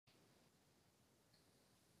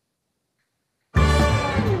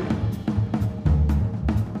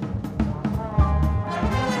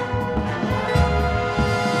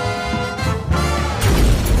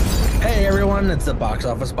It's the Box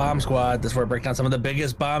Office Bomb Squad. This is where I break down some of the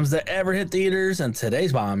biggest bombs that ever hit theaters, and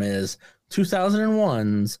today's bomb is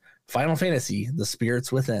 2001's Final Fantasy: The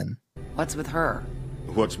Spirits Within. What's with her?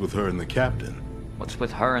 What's with her and the captain? What's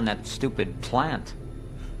with her and that stupid plant?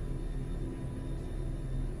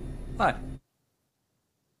 What?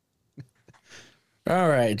 All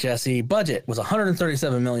right, Jesse. Budget was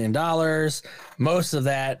 $137 million. Most of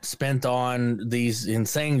that spent on these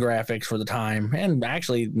insane graphics for the time, and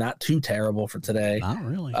actually not too terrible for today. Not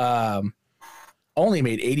really. Only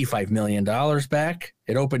made $85 million back.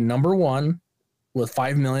 It opened number one with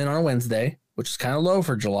 $5 million on a Wednesday, which is kind of low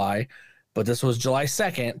for July. But this was July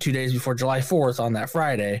 2nd, 2 days before July 4th on that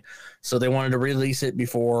Friday. So they wanted to release it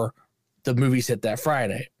before the movies hit that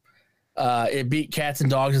Friday. It beat Cats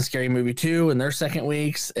and Dogs and Scary Movie 2 in their second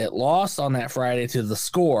weeks. It lost on that Friday to The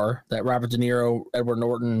Score, that Robert De Niro, Edward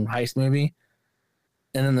Norton heist movie.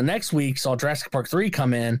 And then the next week saw Jurassic Park 3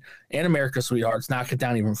 come in and America's Sweethearts knock it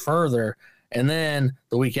down even further. And then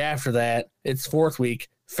the week after that, its fourth week,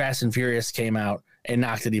 Fast and Furious came out and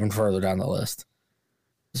knocked it even further down the list.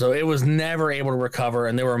 So it was never able to recover,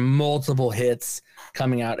 and there were multiple hits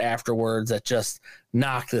coming out afterwards that just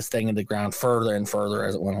knocked this thing into the ground further and further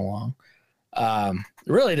as it went along. It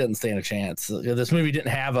really didn't stand a chance. This movie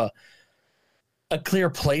didn't have a clear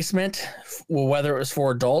placement, whether it was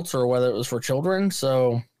for adults or whether it was for children.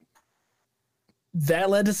 So that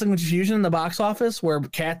led to some confusion in the box office, where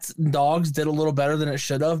Cats and Dogs did a little better than it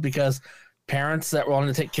should have, because parents that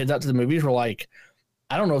wanted to take kids out to the movies were like,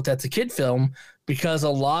 I don't know if that's a kid film, because a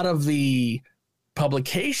lot of the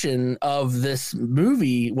publication of this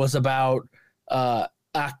movie was about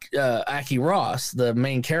Aki Ross, the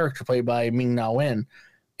main character played by Ming-Na Wen.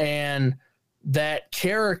 And that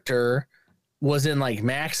character was in like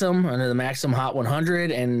Maxim, under the Maxim Hot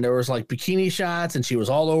 100, and there was like bikini shots, and she was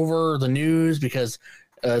all over the news because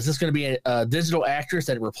is this going to be a digital actress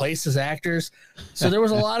that replaces actors? So there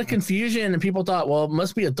was a lot of confusion, and people thought, well, it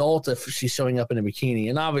must be adult if she's showing up in a bikini.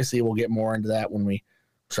 And obviously we'll get more into that when we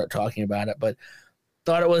start talking about it, but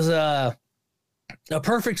thought it was a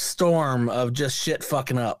perfect storm of just shit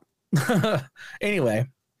fucking up. Anyway,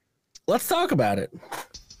 let's talk about it.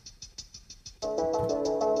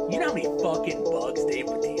 You know how many fucking bugs Dave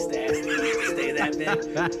Bautista has to stay that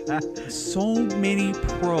big? So many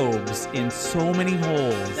probes in so many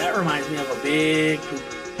holes. That reminds me of a big...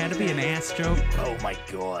 Had to be an ass joke. Oh my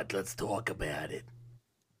God, let's talk about it.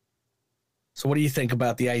 So what do you think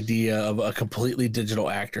about the idea of a completely digital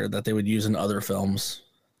actor that they would use in other films?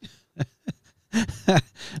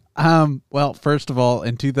 Well, first of all,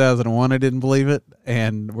 in 2001, I didn't believe it,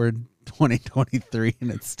 and we're 2023,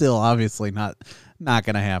 and it's still obviously not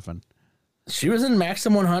going to happen. She was in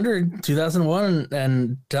Maxim 100 2001,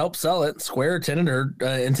 and to help sell it, Square intended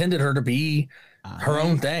her to be her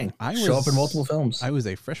own thing. Show up in multiple films. I was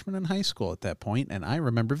a freshman in high school at that point, and I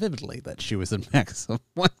remember vividly that she was in Maxim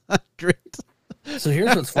 100. So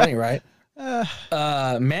here's what's funny, right?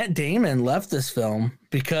 Matt Damon left this film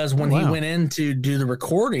because when he went in to do the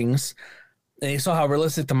recordings and he saw how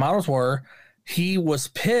realistic the models were, he was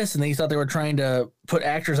pissed, and he thought they were trying to put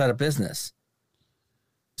actors out of business.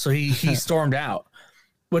 So he stormed out,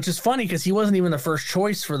 which is funny because he wasn't even the first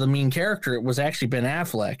choice for the main character. It was actually Ben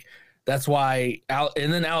Affleck. That's why,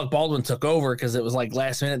 and then Alec Baldwin took over because it was like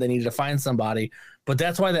last minute they needed to find somebody. But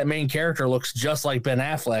that's why that main character looks just like Ben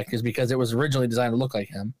Affleck, is because it was originally designed to look like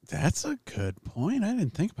him. That's a good point. I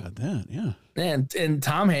didn't think about that. Yeah. And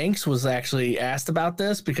Tom Hanks was actually asked about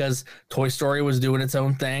this because Toy Story was doing its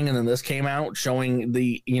own thing, and then this came out showing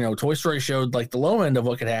Toy Story showed like the low end of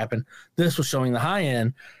what could happen. This was showing the high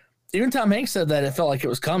end. Even Tom Hanks said that it felt like it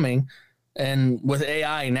was coming. And with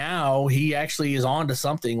AI now, he actually is on to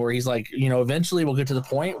something where he's like, eventually we'll get to the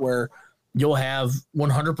point where you'll have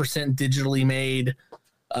 100% digitally made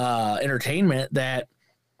entertainment that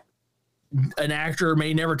an actor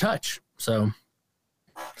may never touch. So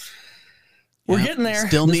we're getting there.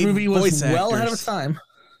 Still this need movie was voice well actors. ahead of its time.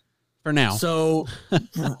 For now. So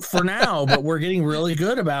for now, but we're getting really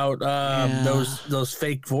good about those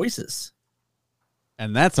fake voices.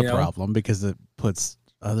 And that's a problem because it puts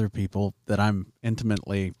other people that I'm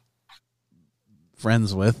intimately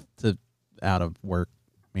friends with out of work,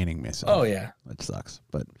 meaning myself. Oh, yeah. Which sucks,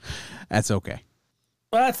 but that's okay.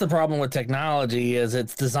 Well, that's the problem with technology, is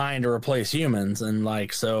it's designed to replace humans. And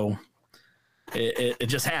so it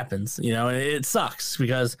just happens, and it sucks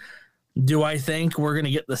because do I think we're going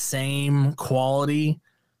to get the same quality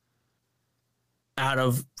out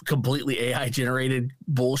of completely AI generated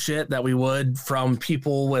bullshit that we would from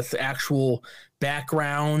people with actual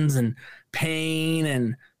backgrounds and pain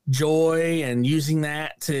and joy and using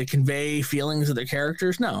that to convey feelings of their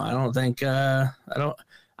characters. No, I don't think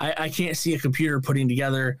I can't see a computer putting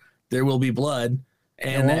together There Will Be Blood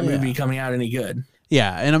and that movie coming out any good.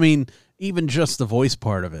 Yeah, and I mean, even just the voice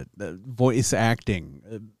part of it, the voice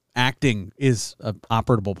acting, acting is an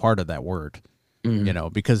operable part of that word, you know,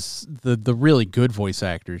 because the really good voice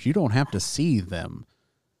actors, you don't have to see them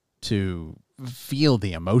to feel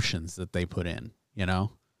the emotions that they put in, you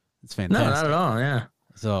know? It's fantastic. No, not at all, yeah.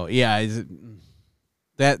 So, yeah,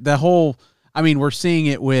 that whole, I mean, we're seeing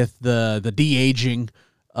it with the de-aging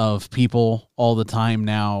of people all the time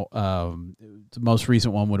now. The most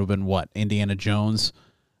recent one would have been what? Indiana Jones.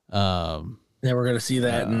 Yeah, we're going to see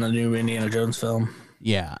that in the new Indiana Jones film.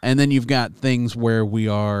 Yeah, and then you've got things where we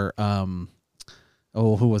are,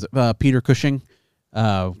 who was it? Peter Cushing,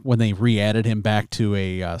 when they re-added him back to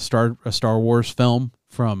a Star Wars film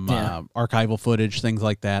from archival footage, things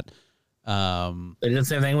like that. They did the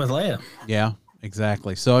same thing with Leia. Yeah,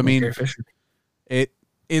 exactly. So I mean,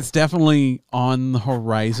 it's definitely on the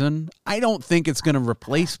horizon. I don't think it's going to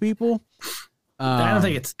replace people. I don't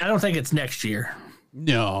think it's next year.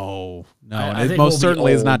 No, I it think most we'll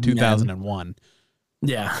certainly is not old, 2001.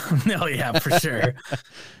 Yeah, no, yeah, for sure.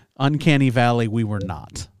 Uncanny Valley, we were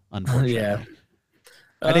not, unfortunately. Yeah,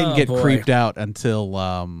 I didn't get creeped out until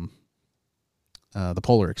the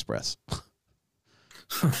Polar Express.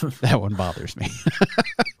 That one bothers me.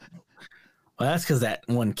 Well, that's because that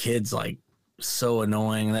one kid's like so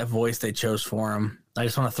annoying. That voice they chose for him, I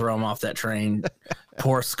just want to throw him off that train.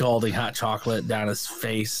 Pour scalding hot chocolate down his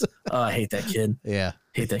face. Oh, I hate that kid. Yeah,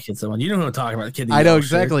 hate that kid so much. You know who I'm talking about? The kid. I know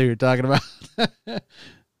exactly what you're talking about.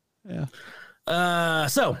 Yeah.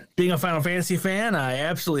 So, being a Final Fantasy fan, I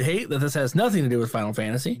absolutely hate that this has nothing to do with Final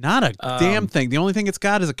Fantasy. Not a damn thing. The only thing it's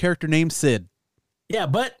got is a character named Sid. Yeah,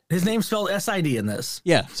 but his name's spelled S-I-D in this.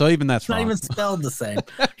 Yeah, so even that's not wrong. even spelled the same.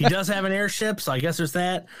 He does have an airship, so I guess there's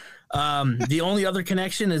that. The only other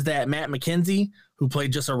connection is that Matt McKenzie, who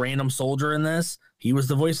played just a random soldier in this, he was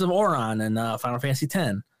the voice of Auron in Final Fantasy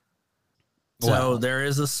X. So there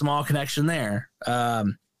is a small connection there.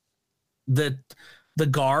 The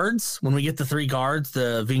guards, when we get the three guards,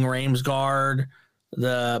 the Ving Rhames guard,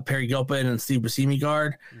 the Perry Gilpin and Steve Buscemi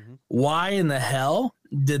guard, why in the hell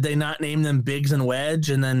did they not name them Biggs and Wedge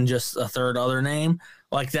and then just a third other name?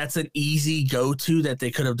 Like, that's an easy go-to that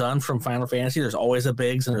they could have done from Final Fantasy. There's always a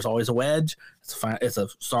Biggs and there's always a Wedge. It's a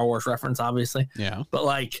Star Wars reference, obviously. Yeah. But,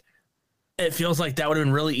 like, it feels like that would have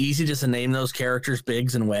been really easy just to name those characters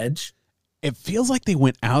Biggs and Wedge. It feels like they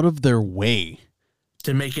went out of their way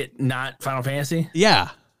to make it not Final Fantasy? Yeah.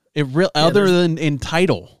 Other than in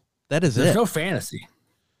title. That is there's no fantasy.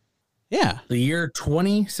 Yeah. The year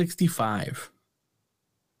 2065.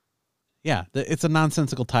 Yeah. It's a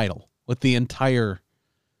nonsensical title with the entire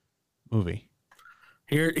movie.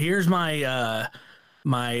 Here's my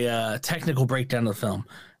my technical breakdown of the film.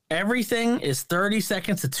 Everything is 30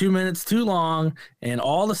 seconds to 2 minutes too long, and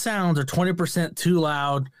all the sounds are 20% too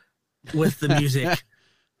loud with the music.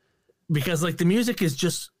 Because like the music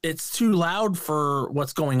is it's too loud for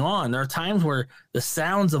what's going on. There are times where the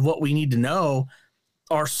sounds of what we need to know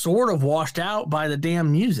are sort of washed out by the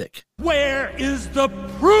damn music. Where is the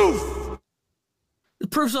proof? The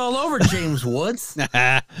proof's all over, James Woods.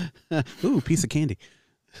 Ooh, piece of candy.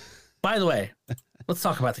 By the way, let's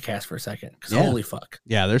talk about the cast for a second, because holy fuck.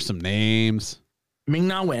 Yeah, there's some names.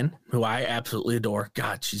 Ming-Na Wen, who I absolutely adore.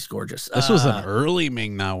 God, she's gorgeous. This was an early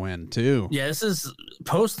Ming-Na Wen, too. Yeah, this is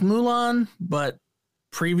post-Mulan, but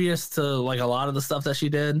previous to like a lot of the stuff that she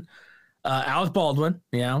did. Alec Baldwin,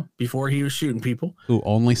 before he was shooting people. Who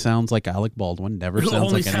only sounds like Alec Baldwin, never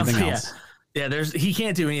sounds like anything else. Yeah, he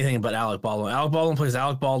can't do anything but Alec Baldwin. Alec Baldwin plays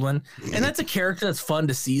Alec Baldwin, and that's a character that's fun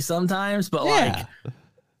to see sometimes, but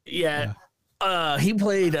he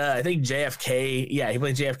played, I think, JFK. Yeah, he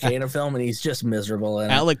played JFK in a film, and he's just miserable.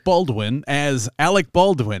 Alec Baldwin as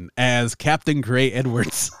Captain Gray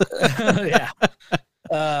Edwards. Yeah.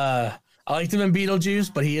 I liked him in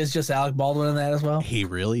Beetlejuice, but he is just Alec Baldwin in that as well. He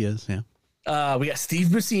really is, yeah. We got Steve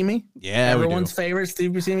Buscemi. Yeah, everyone's favorite,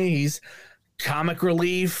 Steve Buscemi. He's comic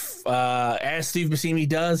relief. As Steve Buscemi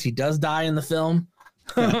does, he does die in the film.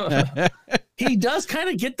 He does kind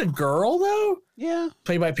of get the girl, though. Yeah.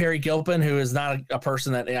 Played by Perry Gilpin, who is not a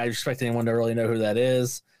person that I expect anyone to really know who that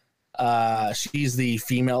is. She's the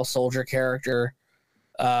female soldier character.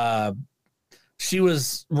 She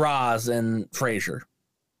was Roz in Frasier.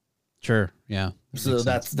 Sure, yeah. So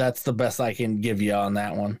that's the best I can give you on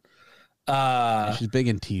that one. She's big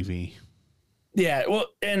in TV. Yeah, well,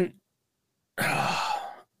 and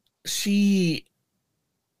she...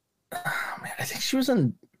 I think she was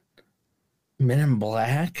in Men in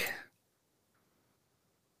Black.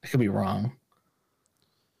 I could be wrong.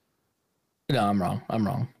 No, I'm wrong. I'm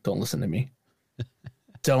wrong. Don't listen to me.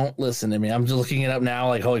 Don't listen to me. I'm just looking it up now.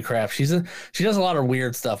 Like, holy crap, she does a lot of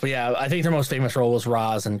weird stuff. But yeah, I think their most famous role was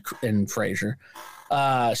Roz in Frasier.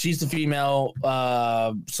 She's the female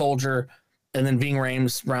soldier, and then Ving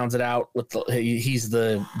Rhames rounds it out with he's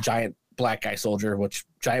the giant black guy soldier, which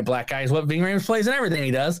giant black guy is what Ving Rhames plays in everything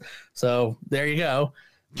he does. So there you go.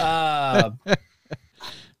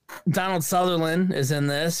 Donald Sutherland is in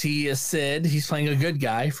this. He is Sid. He's playing a good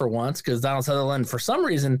guy for once, because Donald Sutherland, for some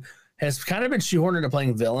reason, has kind of been shoehorned into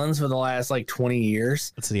playing villains for the last like 20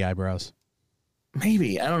 years. It's the eyebrows.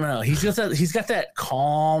 Maybe, I don't know. He's got that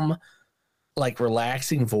calm, like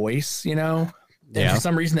relaxing voice, you know. And Yeah. for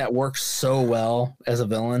some reason, that works so well as a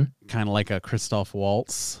villain. Kind of like a Christoph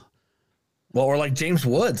Waltz. Well, or like James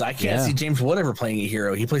Woods. I can't see James Wood ever playing a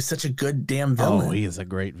hero. He plays such a good damn villain. Oh, he is a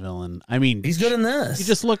great villain. I mean, he's good in this. You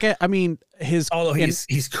just look at, I mean, although he's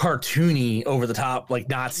cartoony, over the top, like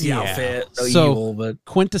Nazi outfit, so evil, but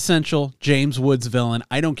quintessential James Woods villain.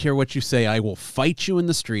 I don't care what you say. I will fight you in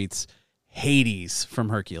the streets. Hades from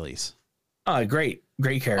Hercules. Oh, great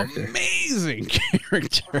character. Amazing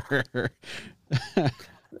character.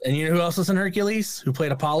 And you know who else was in Hercules? Who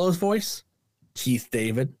played Apollo's voice? Keith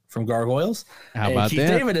David from Gargoyles. How about Keith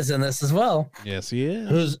that? David is in this as well. Yes, he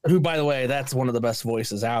is. Who, by the way, that's one of the best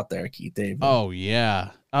voices out there, Keith David. Oh,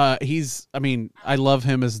 yeah. I love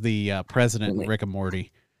him as the president in Rick and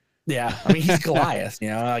Morty. Yeah. I mean, he's Goliath, you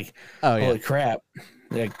know, like, Oh, yeah. holy crap.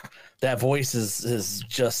 Like, that voice is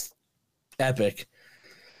just epic.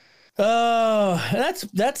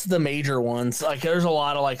 That's the major ones. Like, there's a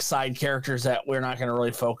lot of like side characters that we're not going to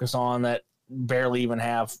really focus on that barely even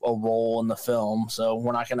have a role in the film, so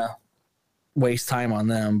we're not going to waste time on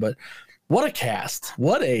them. But what a cast.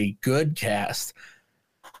 What a good cast.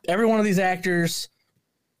 Every one of these actors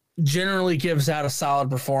generally gives out a solid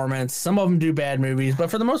performance. Some of them do bad movies,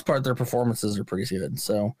 but for the most part, their performances are pretty good.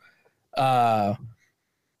 So,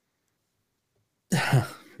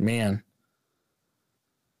 man,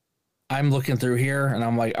 I'm looking through here and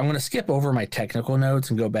I'm like, I'm going to skip over my technical notes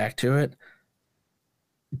and go back to it.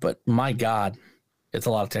 But my God, it's a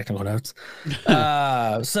lot of technical notes.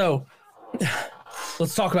 So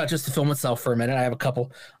let's talk about just the film itself for a minute. I have a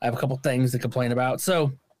couple things to complain about.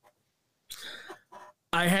 So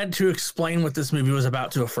I had to explain what this movie was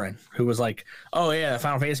about to a friend who was like, "Oh yeah,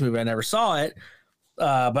 Final Fantasy movie. I never saw it,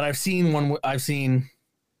 but I've seen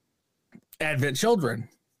Advent Children.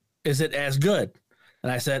 Is it as good?"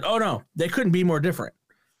 And I said, "Oh no, they couldn't be more different,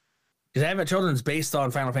 because Advent Children is based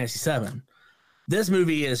on Final Fantasy VII. This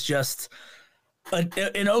movie is just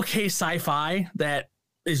an okay sci-fi that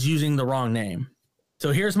is using the wrong name."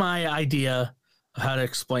 So here's my idea of how to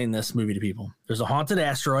explain this movie to people. There's a haunted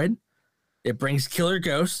asteroid. It brings killer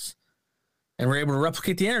ghosts, and we're able to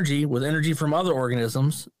replicate the energy with energy from other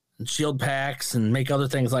organisms and shield packs and make other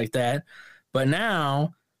things like that. But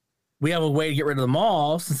now we have a way to get rid of them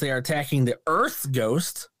all, since they are attacking the Earth's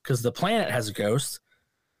ghost, because the planet has a ghost.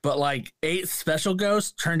 But like 8 special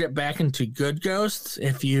ghosts turned it back into good ghosts.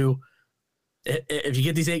 If you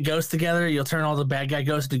get these 8 ghosts together, you'll turn all the bad guy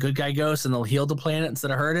ghosts into good guy ghosts, and they'll heal the planet instead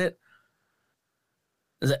of hurt it.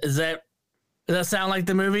 Does that sound like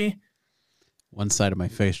the movie? One side of my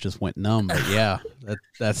face just went numb, but yeah,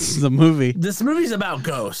 that's the movie. This movie's about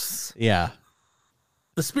ghosts. Yeah.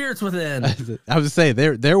 The spirits within. I was saying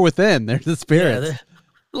they're within. They're the spirits. Yeah,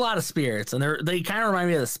 a lot of spirits, and they kind of remind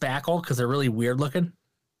me of the Spackle because they're really weird looking.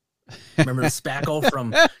 Remember the Spackle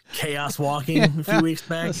from Chaos Walking a few weeks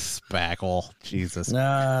back? Spackle, Jesus.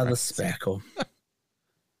 The Spackle.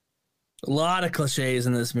 A lot of cliches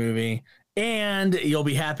in this movie, and you'll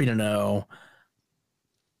be happy to know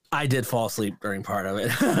I did fall asleep during part of it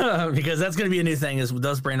because that's going to be a new thing.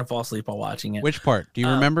 Does Brandon fall asleep while watching it? Which part? Do you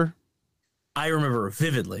remember? I remember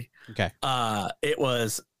vividly. Okay. It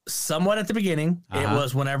was somewhat at the beginning. It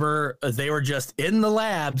was whenever they were just in the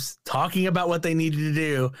labs talking about what they needed to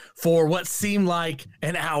do for what seemed like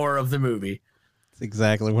an hour of the movie. That's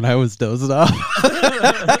exactly when I was dozing off.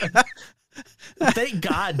 Thank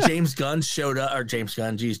God James Woods showed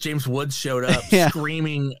up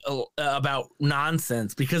screaming about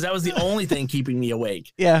nonsense, because that was the only thing keeping me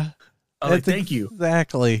awake. Yeah. Thank you.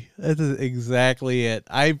 Exactly. That is exactly it.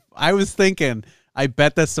 I was thinking, I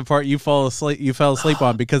bet that's the part you fell asleep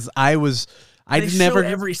on, because I never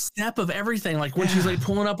every step of everything. Like when she's like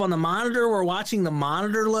pulling up on the monitor, we're watching the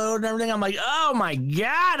monitor load and everything. I'm like, oh my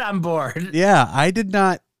God, I'm bored. Yeah, I did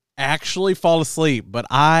not actually fall asleep, but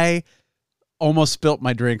I almost spilt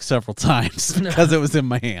my drink several times because it was in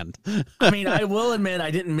my hand. I mean, I will admit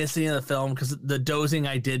I didn't miss any of the film, because the dozing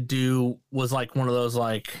I did do was like one of those,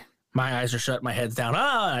 like, My eyes are shut, my head's down. And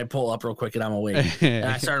I pull up real quick and I'm awake. And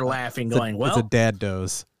I started laughing, going, it's a dad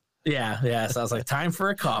doze. Yeah. So I was like, time for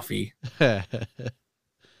a coffee.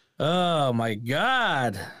 Oh my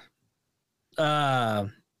God.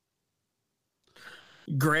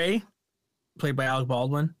 Gray, played by Alec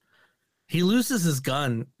Baldwin, he loses his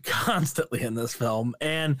gun constantly in this film.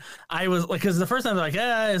 And I was like, because the first time they're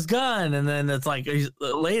like, his gun. And then it's like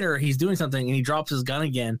later he's doing something and he drops his gun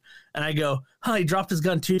again. And I go, he dropped his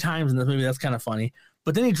gun 2 times in this movie. That's kind of funny.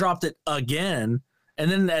 But then he dropped it again. And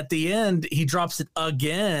then at the end, he drops it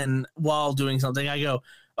again while doing something. I go,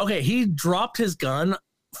 okay, he dropped his gun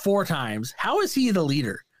 4 times. How is he the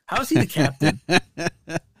leader? How is he the captain?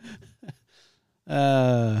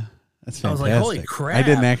 That's fantastic. I was like, holy crap.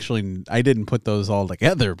 I didn't put those all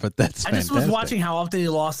together, but that's I just fantastic. was watching how often he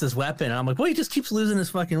lost his weapon. And I'm like, well, he just keeps losing his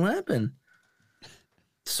fucking weapon.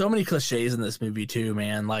 So many cliches in this movie too,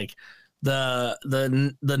 man. Like the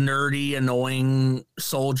nerdy, annoying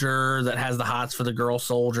soldier that has the hots for the girl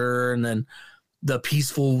soldier, and then the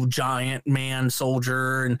peaceful giant man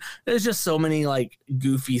soldier. And there's just so many like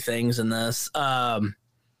goofy things in this.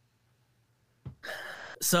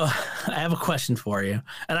 So I have a question for you,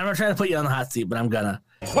 and I'm not trying to put you on the hot seat, but I'm gonna.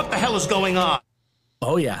 What the hell is going on?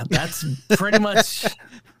 Oh yeah, that's pretty much.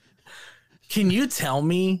 Can you tell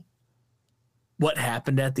me what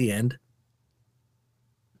happened at the end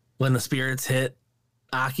when the spirits hit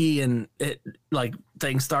Aki and it like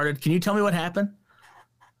things started? Can you tell me what happened?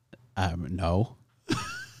 No.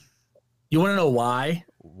 You want to know why?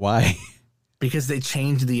 Why? Because they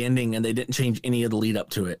changed the ending and they didn't change any of the lead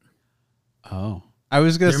up to it. Oh. I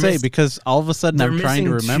was going to say, because all of a sudden I'm trying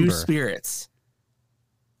to remember. 2 spirits.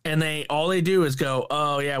 And all they do is go,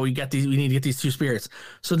 oh yeah, we need to get these 2 spirits.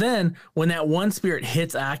 So then when that one spirit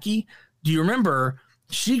hits Aki, do you remember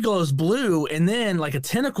she glows blue, and then like a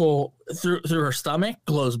tentacle through her stomach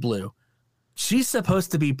glows blue. She's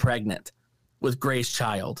supposed to be pregnant with Gray's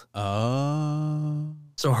child. Oh.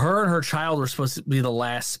 So her and her child were supposed to be the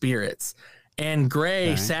last spirits. And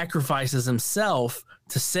Gray sacrifices himself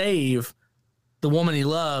to save the woman he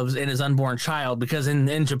loves and his unborn child, because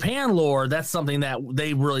in Japan lore, that's something that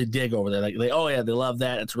they really dig over there. Like they love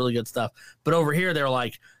that. It's really good stuff. But over here, they're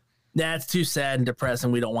like, that's too sad and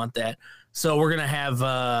depressing. We don't want that. So we're going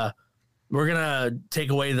to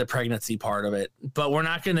take away the pregnancy part of it, but we're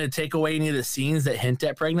not going to take away any of the scenes that hint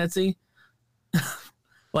at pregnancy.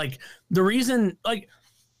 Like the reason, like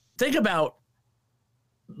think about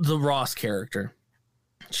the Ross character.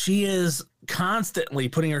 She is constantly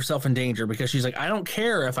putting herself in danger because she's like, I don't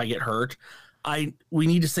care if I get hurt. We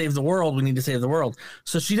need to save the world. We need to save the world.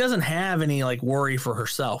 So she doesn't have any like worry for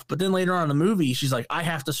herself. But then later on in the movie, she's like, I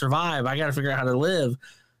have to survive. I got to figure out how to live.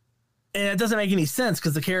 And it doesn't make any sense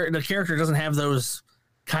because the character doesn't have those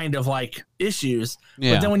kind of like issues.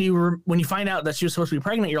 Yeah. But then when you find out that she was supposed to be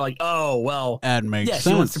pregnant, you're like, oh, well, that makes sense.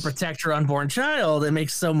 She wants to protect her unborn child. It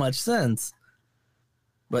makes so much sense.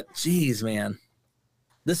 But geez, man.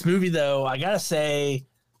 This movie, though, I gotta say,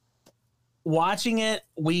 watching it,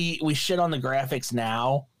 we shit on the graphics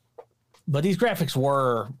now, but these graphics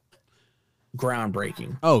were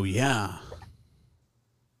groundbreaking. Oh yeah,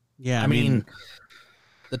 yeah. I mean,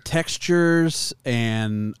 the textures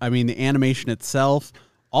and the animation itself,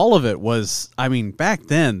 all of it was. I mean, back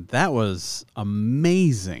then that was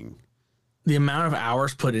amazing. The amount of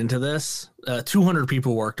hours put into this, 200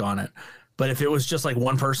 people worked on it. But if it was just like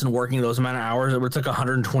one person working those amount of hours, it would took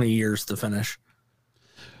 120 years to finish.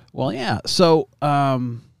 Well, yeah. So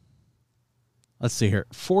let's see here.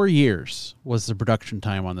 4 years was the production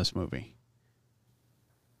time on this movie.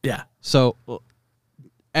 Yeah. So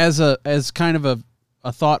as kind of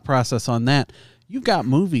a thought process on that, you've got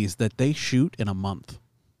movies that they shoot in a month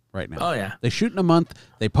right now. Oh, yeah. They shoot in a month.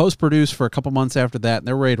 They post-produce for a couple months after that, and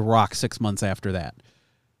they're ready to rock 6 months after that.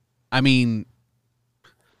 I mean...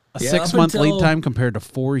 A 6 month lead time compared to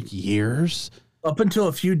 4 years? Up until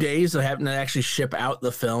a few days of having to actually ship out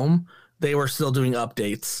the film, they were still doing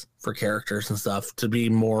updates for characters and stuff to be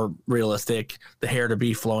more realistic, the hair to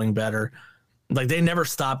be flowing better. Like, they never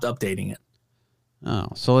stopped updating it. Oh,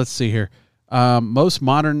 so let's see here. Most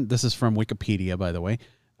modern, this is from Wikipedia, by the way.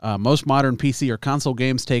 Most modern PC or console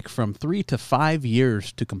games take from 3 to 5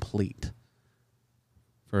 years to complete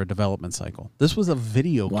for a development cycle. This was a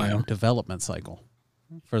video game development cycle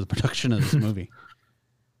for the production of this movie.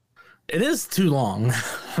 It is too long.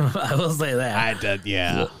 I will say that. I did,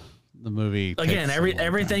 yeah. The movie again,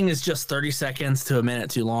 everything is just 30 seconds to a minute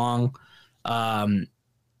too long. And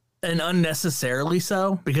unnecessarily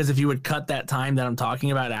so, because if you would cut that time that I'm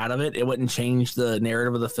talking about out of it, it wouldn't change the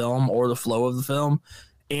narrative of the film or the flow of the film.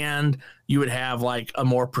 And you would have like a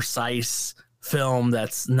more precise film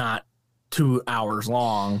that's not 2 hours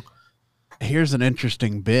long. Here's an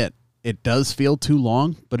interesting bit. It does feel too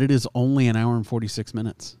long, but it is only an hour and 46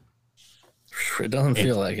 minutes. It doesn't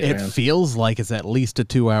feel like it. It Man. feels like it's at least a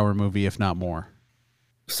 2-hour movie, if not more.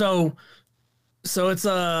 So it's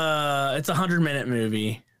a 100-minute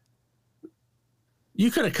movie. You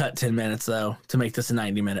could have cut 10 minutes though to make this a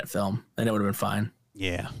 90-minute film, and it would have been fine.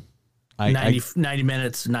 Yeah. 90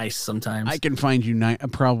 minutes, nice sometimes. I can find you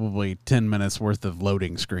probably 10 minutes worth of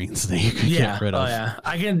loading screens that you can get rid of. Oh yeah,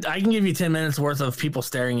 I can give you 10 minutes worth of people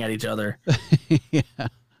staring at each other. Yeah.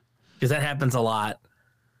 Because that happens a lot.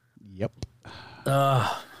 Yep.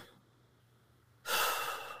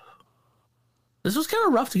 This was kind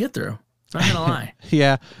of rough to get through. Not gonna lie.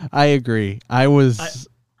 Yeah, I agree. I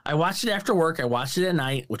watched it after work. I watched it at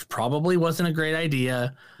night, which probably wasn't a great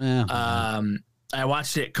idea. Yeah. I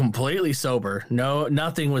watched it completely sober.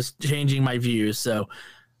 Nothing was changing my views. So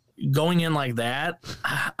going in like that,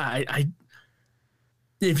 I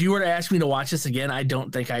if you were to ask me to watch this again, I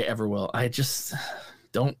don't think I ever will. I just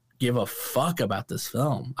don't give a fuck about this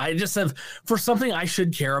film. I just have, for something I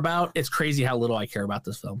should care about, it's crazy how little I care about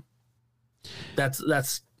this film. That's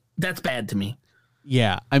bad to me.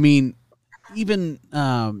 Yeah, I mean, even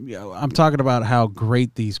I'm talking about how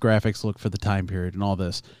great these graphics look for the time period and all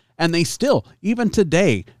this, and they still, even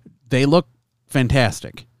today, they look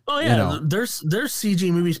fantastic. Oh yeah, there's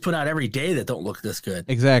CG movies put out every day that don't look this good.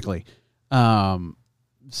 Exactly.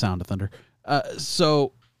 Sound of Thunder.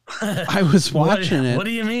 So I was watching it. What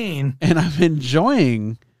do you mean? And I'm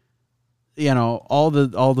enjoying, all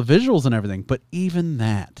the visuals and everything. But even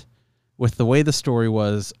that, with the way the story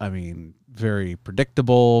was, I mean, very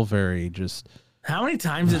predictable, very just. How many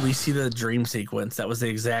times did we see the dream sequence? That was the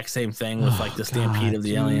exact same thing with like the stampede of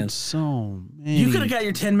the aliens. So many. You could have got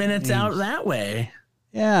your 10 minutes out that way.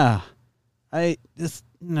 Yeah, I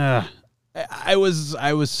was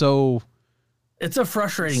so. It's a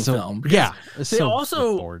frustrating film. Yeah, they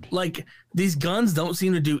also like these guns don't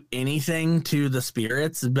seem to do anything to the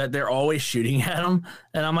spirits, but they're always shooting at them,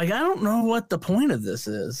 and I'm like, I don't know what the point of this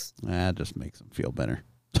is. That just makes them feel better.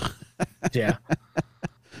 Yeah.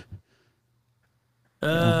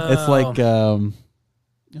 It's like,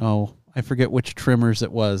 I forget which Tremors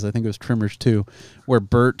it was. I think it was Tremors 2, where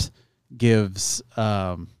Bert gives.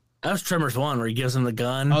 That was Tremors 1, where he gives him the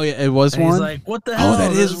gun. Oh yeah, it was and one. He's like, "What the hell? Oh,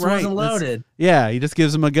 that is this right. Wasn't loaded." Yeah, he just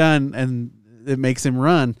gives him a gun, and it makes him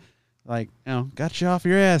run. Like, got you off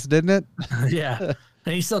your ass, didn't it? Yeah,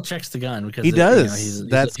 and he still checks the gun because he does.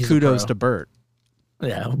 That's kudos to Bert.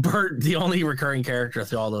 Yeah, Bert, the only recurring character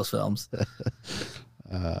through all those films.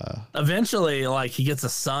 Eventually, like, he gets a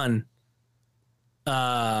son.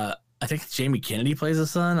 I think Jamie Kennedy plays a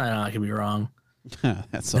son. I don't know. I could be wrong.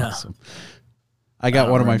 That's awesome. I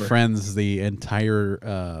got one of my friends the entire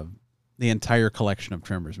collection of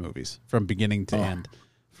Tremors movies from beginning to end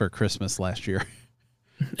for Christmas last year.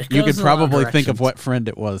 You could probably think of what friend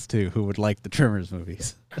it was too who would like the Tremors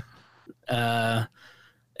movies.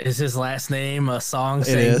 Is his last name a song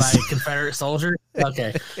sang by a Confederate soldier?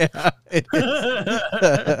 Okay. Yeah,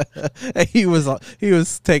 he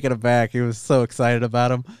was taken aback. He was so excited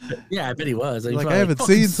about him. Yeah, I bet he was. Like, I haven't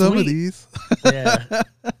seen some of these. Yeah.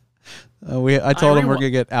 I told him we're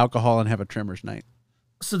gonna get alcohol and have a Tremors night.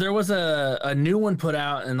 So there was a new one put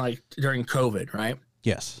out in like during COVID, right?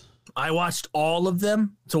 Yes. I watched all of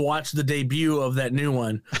them to watch the debut of that new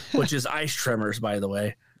one, which is Ice Tremors, by the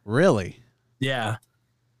way. Really? Yeah.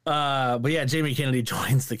 But yeah, Jamie Kennedy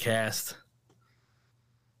joins the cast,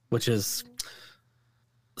 which is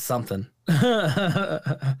something.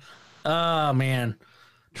 Oh man.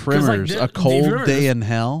 Tremors, like, A Cold Day in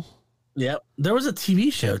Hell. Yep. There was a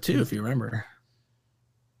TV show too, if you remember.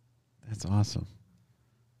 That's awesome.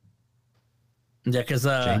 Yeah, because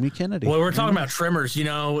Jamie Kennedy. Well, we're talking about Tremors, it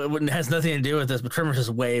has nothing to do with this, but Tremors is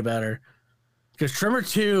way better. Because Tremor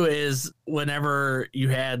 2 is whenever you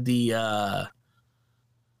had the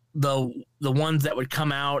ones that would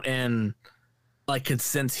come out and like could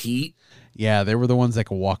sense heat. Yeah, they were the ones that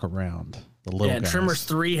could walk around. The little guys. Tremors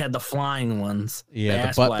 3 had the flying ones. Yeah,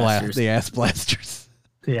 the butt blasters. The ass blasters.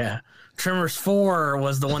 Yeah. Tremors 4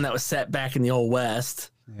 was the one that was set back in the Old West.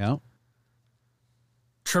 Yeah.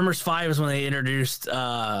 Tremors 5 is when they introduced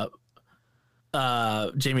Jamie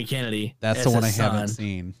Kennedy. That's the one I haven't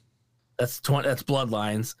seen. That's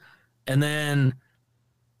Bloodlines. And then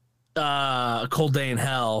A Cold Day in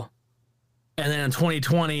Hell. And then in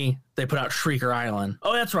 2020, they put out Shrieker Island.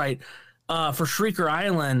 Oh, that's right. For Shrieker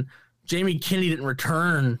Island, Jamie Kennedy didn't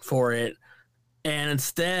return for it. And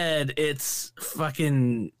instead, it's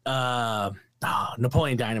fucking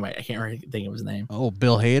Napoleon Dynamite. I can't really think of his name. Oh,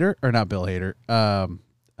 Bill Hader? Or not Bill Hader.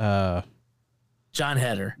 John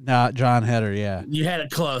Heder. Not John Heder, yeah. You had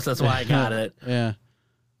it close. That's why I got it. Yeah.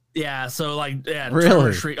 Yeah, so like, yeah, Really?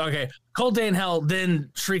 Tremors, Shriek. Okay, Cold Day in Hell. Then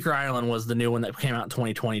Shrieker Island was the new one that came out in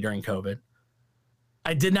 2020 during COVID.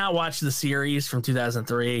 I did not watch the series from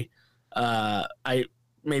 2003.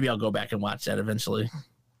 Maybe I'll go back and watch that eventually.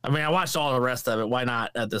 I mean, I watched all the rest of it. Why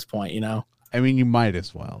not at this point? You know. I mean, you might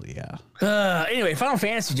as well, yeah. Anyway, Final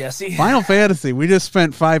Fantasy, Jesse. Final Fantasy. We just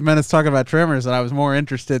spent 5 minutes talking about Tremors, and I was more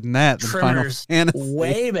interested in that than Tremors, Final Fantasy.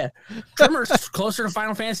 way better. Tremors closer to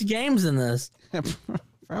Final Fantasy games than this.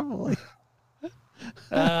 Probably.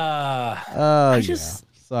 I just, yeah.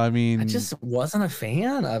 So I mean, I just wasn't a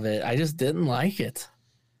fan of it. I just didn't like it.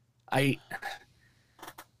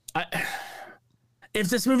 If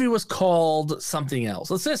this movie was called something else,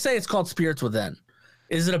 let's just say it's called Spirits Within,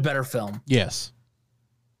 is it a better film? yes,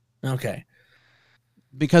 Okay.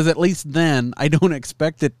 because at least then I don't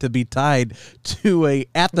expect it to be tied to a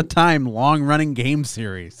at the time long running game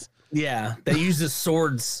series. Yeah, that uses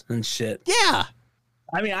swords and shit. Yeah,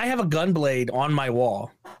 I mean, I have a Gunblade on my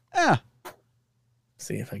wall. yeah,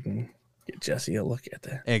 See if I can get Jesse a look at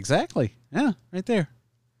that. exactly. Yeah, right there.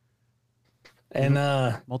 And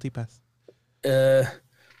Multipass.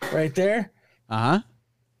 right there,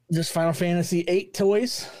 just Final Fantasy VIII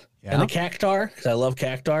toys Yeah. and a Cactar, because I love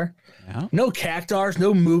Cactar. Yeah. No Cactars,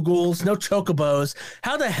 no Moogles, no Chocobos.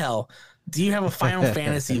 How the hell do you have a Final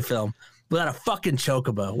Fantasy film without a fucking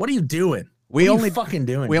Chocobo? What are you doing? We What are only you fucking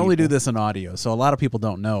doing. We only do people? this in audio, so a lot of people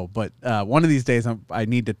don't know. But one of these days, I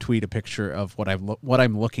need to tweet a picture of what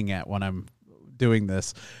I'm looking at when I'm doing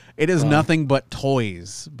this. It is nothing but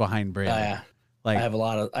toys behind Brandon. Yeah. Like I have a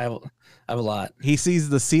lot. he sees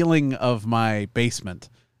the ceiling of my basement,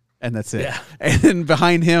 and that's it. Yeah. And then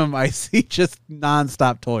behind him, I see just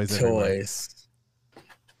nonstop toys. everywhere. Toys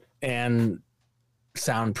and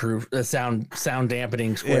soundproof, sound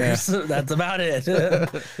dampening squares. That's about it.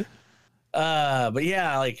 But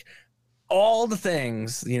yeah, like all the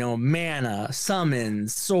things, mana,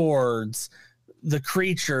 summons, swords, the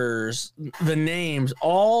creatures, the names,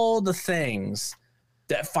 all the things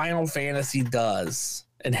that Final Fantasy does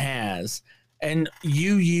and has, and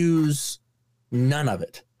you use none of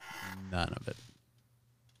it. None of it.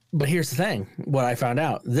 But here's the thing, what I found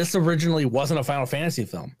out, this originally wasn't a Final Fantasy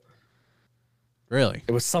film. Really?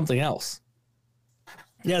 It was something else.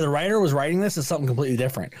 Yeah, the writer was writing this as something completely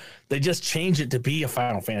different. They just changed it to be a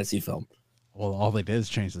Final Fantasy film. Well, all they did is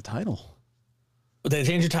change the title. They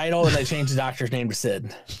changed the title and they changed the doctor's name to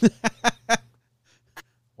Sid.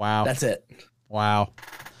 Wow. That's it. Wow.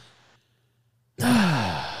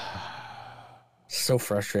 So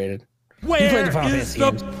frustrated. Where the Final is Fantasy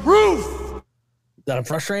the games. proof? That I'm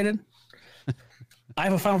frustrated? I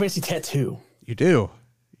have a Final Fantasy tattoo. You do.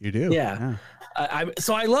 You do. Yeah.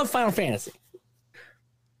 So I love Final Fantasy.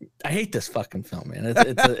 I hate this fucking film, man.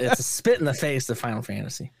 It's a spit in the face of Final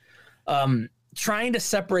Fantasy. Trying to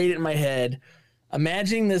separate it in my head,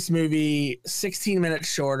 imagining this movie 16 minutes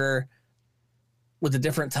shorter with a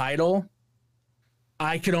different title,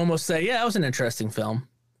 I could almost say, yeah, that was an interesting film.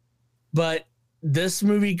 But this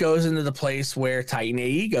movie goes into the place where Titan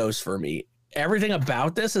AE goes for me. Everything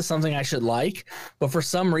about this is something I should like, but for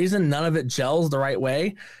some reason, none of it gels the right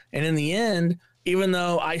way. And in the end, even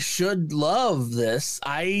though I should love this,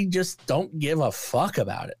 I just don't give a fuck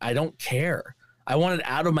about it. I don't care. I want it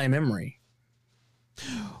out of my memory.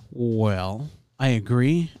 Well, I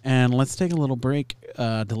agree. And let's take a little break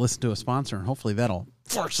to listen to a sponsor, and hopefully that'll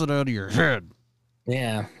force it out of your head.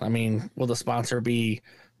 Yeah. I mean, will the sponsor be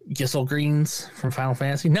Gissel Greens from Final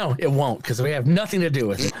Fantasy? No, it won't, because we have nothing to do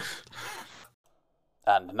with it.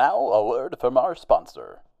 And now a word from our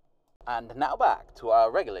sponsor. And now back to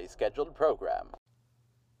our regularly scheduled program.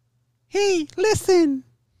 Hey, listen.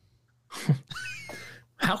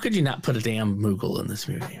 How could you not put a damn Moogle in this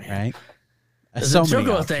movie, man? Right? The So many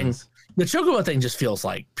Chocobo thing, options. the Chocobo thing just feels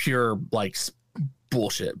like pure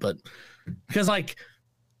bullshit. But because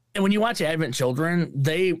and when you watch Advent Children,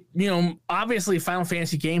 they, obviously Final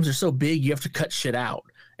Fantasy games are so big, you have to cut shit out.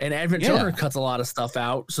 And Advent Children cuts a lot of stuff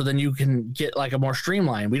out, so then you can get a more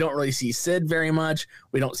streamlined. We don't really see Sid very much.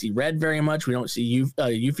 We don't see Red very much. We don't see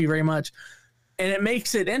Yuffie very much. And it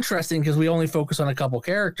makes it interesting because we only focus on a couple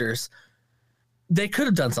characters. They could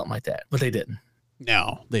have done something like that, but they didn't.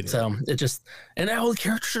 No, they didn't. So it just, and all the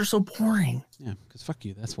characters are so boring. Yeah, because fuck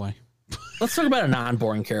you. That's why. Let's talk about a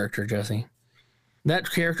non-boring character, Jesse. That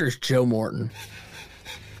character is Joe Morton.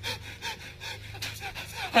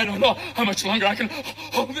 I don't know how much longer I can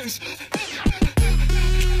hold this.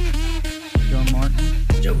 Joe Martin.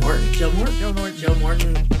 Joe Morton. Joe Morton. Joe Morton. Joe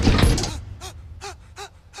Morton.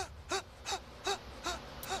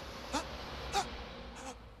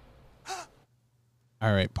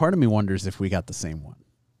 All right. Part of me wonders if we got the same one.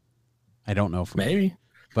 I don't know if we Maybe.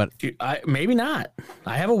 but Maybe not.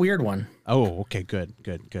 I have a weird one. oh, okay, good.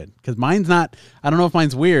 Because mine's not. I don't know if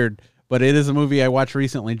mine's weird, but it is a movie I watched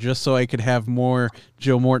recently just so I could have more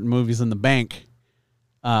Joe Morton movies in the bank.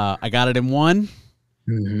 I got it in one.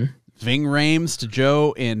 Mm-hmm. Ving Rhames to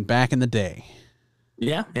Joe in Back in the Day.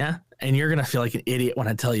 Yeah, yeah. And you're gonna feel like an idiot when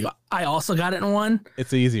I tell you I also got it in one.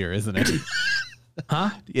 It's easier, isn't it? Huh?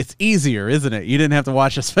 It's easier, isn't it? You didn't have to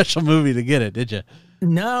watch a special movie to get it, did you?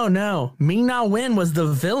 No. Ming Na Wen was the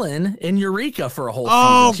villain in Eureka for a whole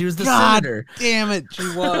Oh, season. She was the God senator. damn it, she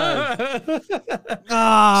was. She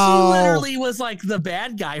Oh, literally was like the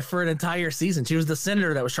bad guy for an entire season. She was the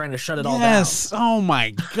senator that was trying to shut it all down. yes. Oh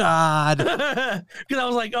my God. Because I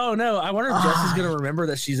was like, oh no, I wonder if Jesse's gonna remember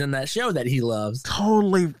that she's in that show that he loves.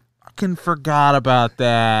 Totally fucking forgot about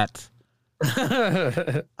that.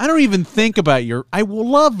 I don't even think about I will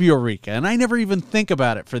love Eureka, and I never even think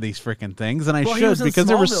about it for these freaking things, and I Well, he should was in because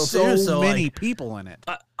there were Smallville, so too, many like, people in it.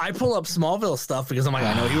 I pull up Smallville stuff because I'm like,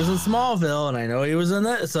 I know he was in Smallville and I know he was in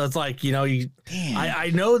that. So it's like, Damn. I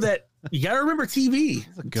know that you got to remember TV.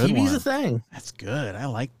 a good TV's one. a thing. That's good. I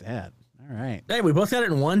like that. All right. Hey, we both got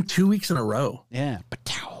it in 2 weeks in a row. Yeah.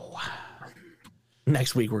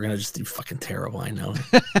 Next week, we're going to just do fucking terrible. I know.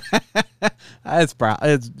 It's more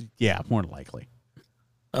than likely.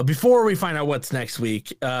 Before we find out what's next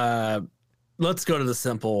week, let's go to the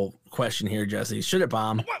simple question here, Jesse. Should it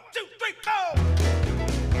bomb? 1, 2, 3, go!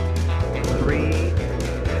 3, 2,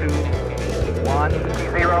 1, 0.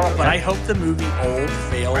 But I hope the movie Old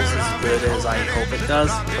fails as good as I hope it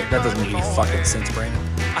does. But that doesn't make any fucking sense, Brandon.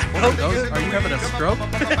 Are you having a stroke?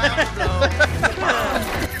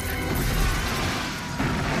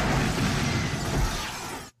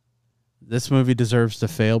 This movie deserves to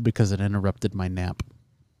fail because it interrupted my nap.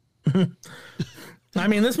 I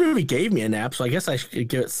mean, this movie gave me a nap, so I guess I should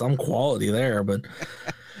give it some quality there. But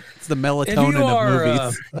It's the melatonin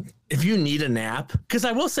of movies. if you need a nap, because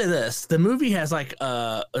I will say this, the movie has like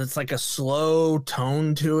it's like a slow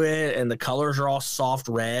tone to it, and the colors are all soft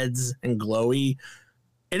reds and glowy.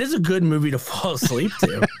 It is a good movie to fall asleep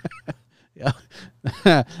to. Yeah.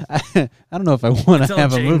 I don't know if I want to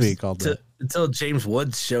have a movie called that. Until James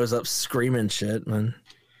Woods shows up screaming shit, man.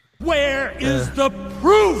 Where is the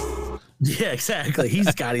proof? Yeah, exactly. He's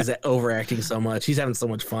overacting so much. He's having so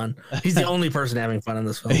much fun. He's the only person having fun in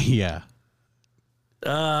this film. Yeah.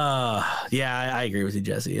 Yeah, I agree with you,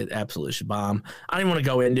 Jesse. It absolutely should bomb. I don't even want to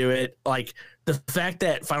go into it. Like the fact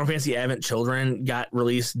that Final Fantasy Advent Children got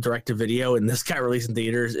released direct to video and this got released in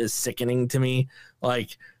theaters is sickening to me.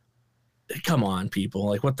 Like, come on, people.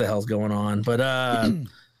 Like, what the hell's going on? But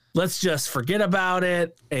let's just forget about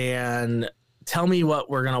it and tell me what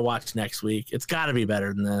we're gonna watch next week. It's got to be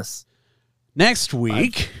better than this. Next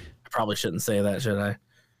week, I probably shouldn't say that, should I?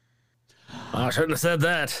 I shouldn't have said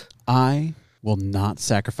that. I will not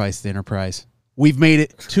sacrifice the Enterprise. We've made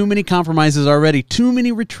it too many compromises already, too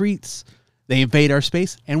many retreats. They invade our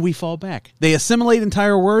space, and we fall back. They assimilate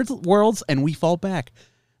entire worlds, and we fall back.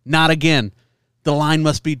 Not again. The line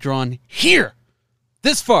must be drawn here,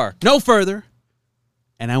 this far, no further,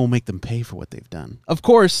 and I will make them pay for what they've done. Of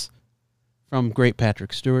course, from great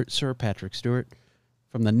Patrick Stewart, Sir Patrick Stewart,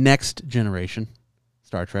 from the Next Generation,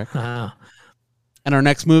 Star Trek. Wow. And our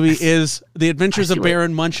next movie is The Adventures of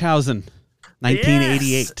Baron Munchausen, 1988.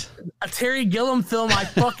 Yes! A Terry Gilliam film I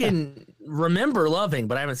fucking remember loving,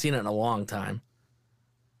 but I haven't seen it in a long time.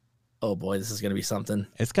 Oh boy, this is going to be something.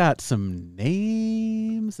 It's got some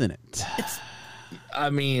names in it. I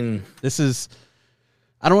mean, This is,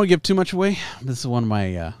 I don't want to give too much away. This is one of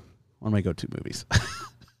my go-to movies.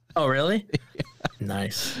 oh really?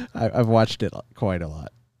 Nice. I've watched it quite a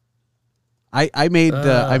lot. I made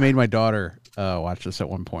my daughter watch this at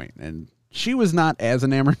one point, and she was not as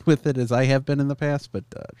enamored with it as I have been in the past, but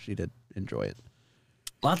she did enjoy it.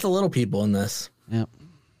 Lots of little people in this. Yep.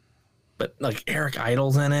 But like Eric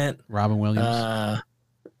Idle's in it. Robin Williams.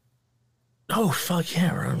 Oh fuck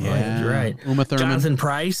yeah, Robin Yeah. Williams, you're right. Uma Thurman. Jonathan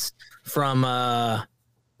Pryce from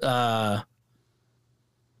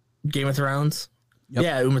Game of Thrones. Yep.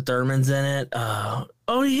 Yeah, Uma Thurman's in it.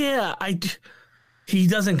 Oh yeah, he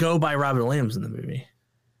doesn't go by Robin Williams in the movie.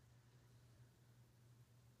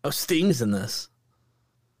 Oh, Sting's in this.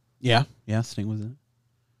 Yeah, Sting was in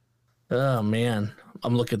it. Oh man,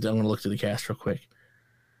 I'm gonna look through the cast real quick.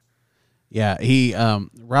 Yeah, he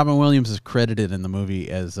Robin Williams is credited in the movie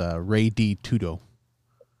as Ray D. Tudo.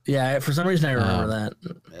 Yeah, for some reason I remember that.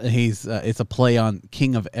 He's it's a play on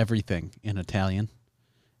King of Everything in Italian,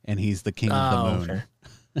 and he's the king of the moon. Okay.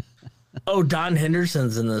 Oh, Don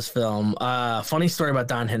Henderson's in this film. Funny story about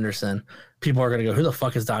Don Henderson. People are gonna go, "Who the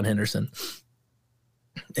fuck is Don Henderson?"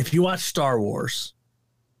 if you watch Star Wars,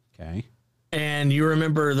 Okay. and you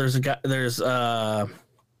remember there's a guy,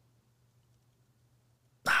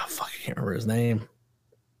 fuck, I can't remember his name.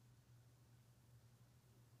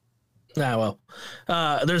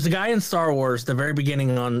 There's a guy in Star Wars, the very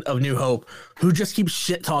beginning of New Hope, who just keeps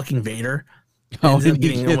shit talking Vader. Ends up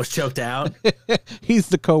getting almost choked out. He's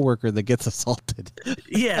the coworker that gets assaulted.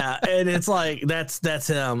 Yeah, and it's like that's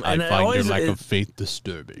him. And I find your lack of faith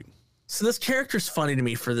disturbing. So this character's funny to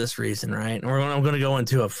me for this reason, right? And I'm going to go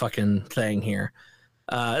into a fucking thing here.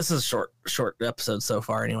 This is a short episode so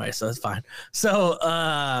far, anyway, so it's fine. So,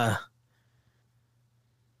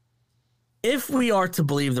 if we are to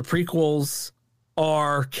believe the prequels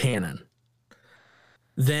are canon,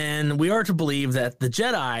 then we are to believe that the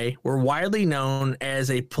Jedi were widely known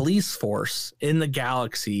as a police force in the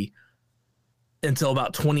galaxy until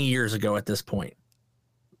about 20 years ago at this point.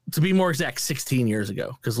 To be more exact, 16 years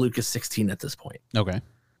ago, because Luke is 16 at this point. Okay.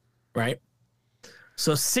 Right?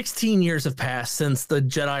 So 16 years have passed since the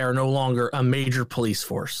Jedi are no longer a major police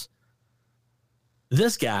force.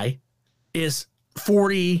 This guy is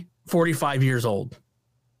 45 years old,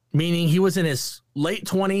 meaning he was in his late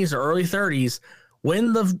 20s or early 30s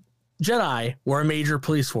when the Jedi were a major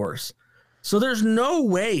police force. So there's no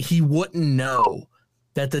way he wouldn't know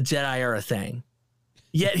that the Jedi are a thing.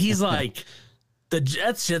 Yet he's like,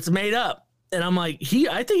 that shit's made up. And I'm like,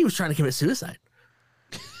 I think he was trying to commit suicide.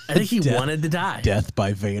 I think he wanted to die. Death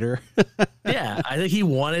by Vader. Yeah, I think he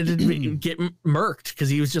wanted to get murked because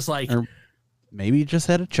he was just like... Or maybe he just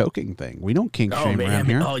had a choking thing. We don't kink shame around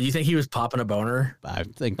here. Oh, you think he was popping a boner? I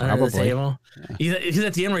think Under the probably. table? Yeah. He's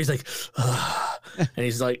at the end where he's like, ugh, and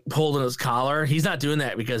he's like holding his collar. He's not doing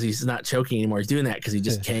that because he's not choking anymore. He's doing that because he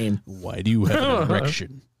just came. Why do you have an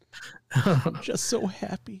erection? I'm just so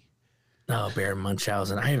happy. Oh, Baron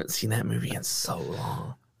Munchausen. I haven't seen that movie in so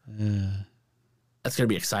long. That's going to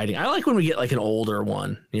be exciting. I like when we get like an older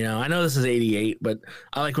one. You know, I know this is 88, but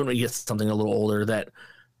I like when we get something a little older that,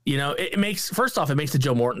 you know, it makes, first off, it makes the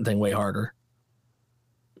Joe Morton thing way harder.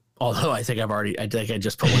 Although I think I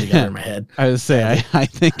just put one together in my head. I would say, I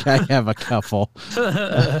think I have a couple.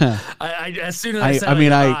 As soon as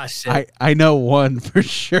I said, I know one for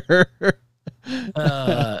sure.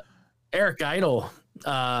 Eric Idle,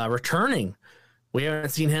 returning. We haven't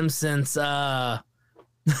seen him since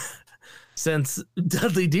since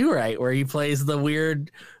Dudley Do-Right, where he plays the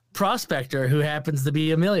weird prospector who happens to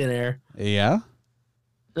be a millionaire. Yeah.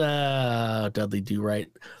 Dudley Do-Right.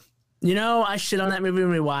 You know, I shit on that movie when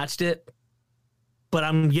we watched it, but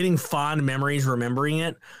I'm getting fond memories remembering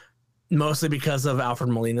it, mostly because of Alfred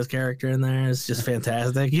Molina's character in there. It's just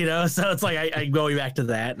fantastic, you know? So it's like I go back to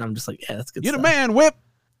that, and I'm just like, yeah, that's good You're stuff. the man, Whip.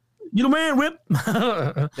 You the man, Whip.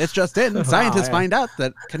 It's just in. Scientists find out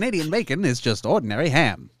that Canadian bacon is just ordinary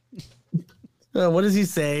ham. What does he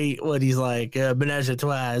say when he's like, menage a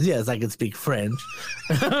trois? Yes, I can speak French.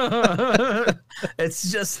 It's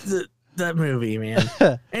just that movie, man.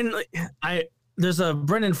 And there's a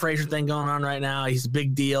Brendan Fraser thing going on right now. He's a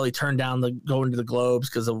big deal. He turned down going to the Globes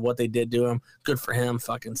because of what they did to him. Good for him.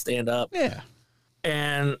 Fucking stand up. Yeah.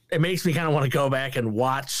 And it makes me kind of want to go back and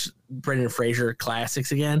watch Brendan Fraser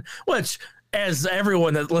classics again, which, as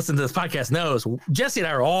everyone that listens to this podcast knows, Jesse and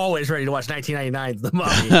I are always ready to watch 1999's The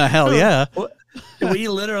Mummy. Hell yeah. We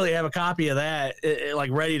literally have a copy of that, like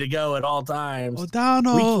ready to go at all times.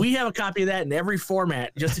 O'Donnell. We have a copy of that in every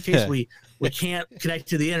format, just in case we can't connect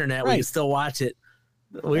to the internet. Right. We can still watch it.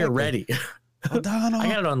 We're ready. O'Donnell. I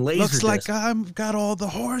got it on Laserdisc. Looks like I've got all the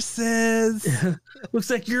horses. Looks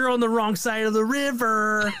like you're on the wrong side of the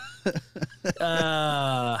river.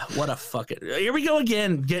 What a fucking... Here we go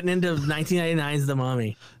again, getting into 1999's The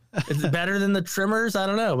Mummy. Is it better than The Tremors? I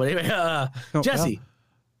don't know. But anyway, Jesse,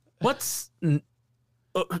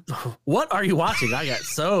 what are you watching?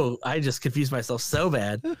 I just confused myself so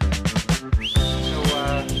bad. So,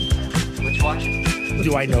 what you watching?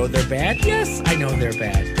 Do I know they're bad? Yes, I know they're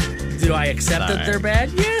bad. Do I accept that they're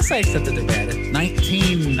bad? Yes, I accept that they're bad.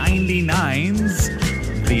 1999's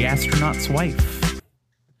The Astronaut's Wife.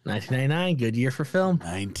 1999, good year for film.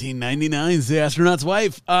 1999's The Astronaut's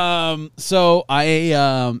Wife. So I,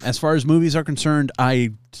 as far as movies are concerned,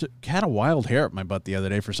 I had a wild hair up my butt the other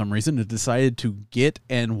day for some reason and decided to get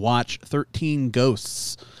and watch 13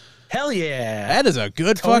 Ghosts. Hell yeah. That is a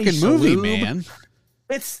good Tony fucking movie, Shalhoub. man.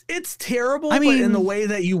 It's terrible, I mean, but in the way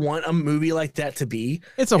that you want a movie like that to be.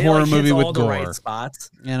 It's a horror movie hits with all gore. the right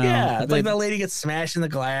spots. You know, Yeah, it's like the lady gets smashed in the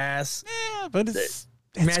glass. Yeah, but it's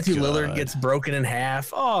Matthew good. Lillard gets broken in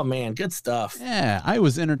half. Oh man, good stuff. Yeah, I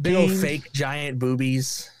was Big entertained. old fake giant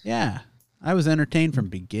boobies. Yeah, I was entertained from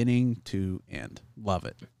beginning to end. Love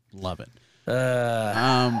it. Love it.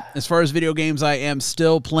 As far as video games, I am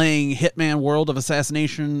still playing Hitman World of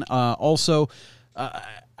Assassination. Also,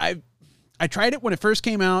 I tried it when it first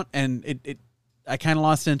came out, and I kind of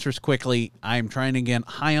lost interest quickly. I'm trying again.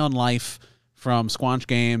 High on Life from Squanch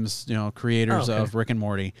Games, creators of Rick and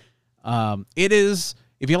Morty. It is,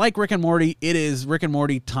 if you like Rick and Morty, it is Rick and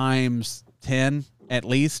Morty times 10 at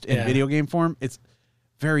least in video game form. It's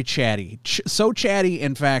very chatty, so chatty,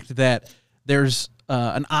 in fact, that there's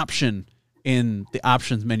an option in the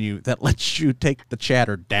options menu that lets you take the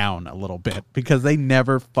chatter down a little bit because they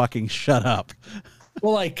never fucking shut up.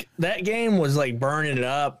 Well, like that game was like burning it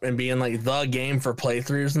up and being like the game for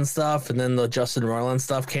playthroughs and stuff, and then the Justin Roiland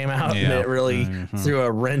stuff came out, and it really threw a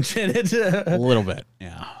wrench in it. A little bit,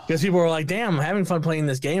 yeah. Because people were like, "Damn, I'm having fun playing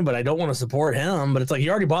this game, but I don't want to support him." But it's like you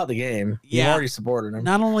already bought the game, you already supported him.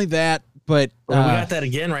 Not only that, but we got that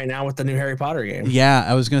again right now with the new Harry Potter game. Yeah,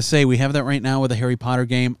 I was going to say we have that right now with the Harry Potter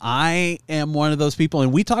game. I am one of those people,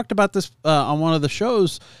 and we talked about this on one of the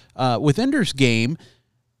shows with Ender's Game.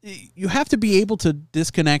 You have to be able to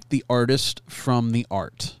disconnect the artist from the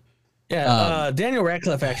art. Yeah, Daniel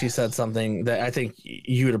Radcliffe actually said something that I think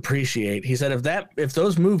you would appreciate. He said, if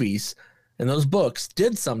those movies and those books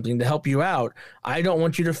did something to help you out, I don't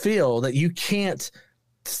want you to feel that you can't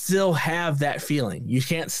still have that feeling. You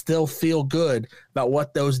can't still feel good about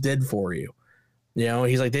what those did for you.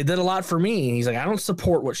 He's like, they did a lot for me. He's like, I don't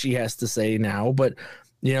support what she has to say now, but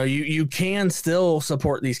you can still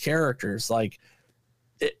support these characters. Like,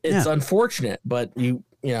 it's unfortunate, but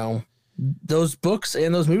those books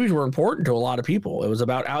and those movies were important to a lot of people. It was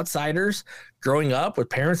about outsiders growing up with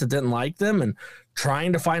parents that didn't like them and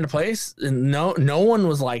trying to find a place, and no one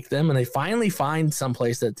was like them, and they finally find some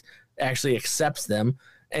place that actually accepts them,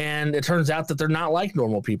 and it turns out that they're not like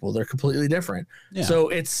normal people. They're completely different. So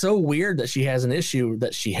it's so weird that she has an issue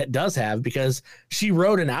that she does have, because she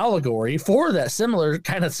wrote an allegory for that similar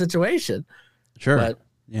kind of situation. Sure. But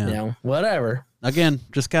whatever. Again,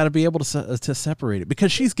 just got to be able to separate it,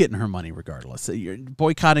 because she's getting her money regardless. You're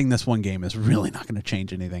boycotting this one game is really not going to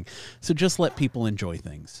change anything. So just let people enjoy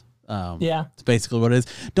things. It's basically what it is.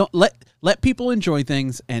 Don't let people enjoy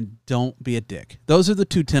things, and don't be a dick. Those are the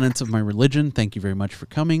two tenets of my religion. Thank you very much for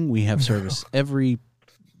coming. We have service every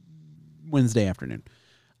Wednesday afternoon.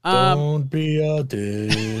 Don't be a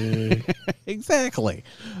dick. Exactly.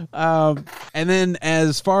 And then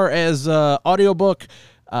as far as audiobook,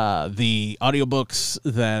 the audiobooks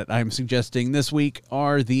that I'm suggesting this week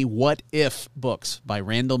are the What If books by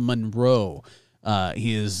Randall Munroe.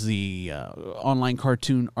 He is the online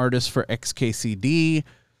cartoon artist for XKCD.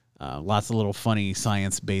 Lots of little funny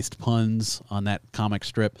science-based puns on that comic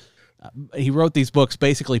strip. He wrote these books,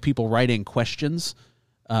 basically people writing questions,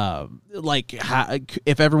 like how,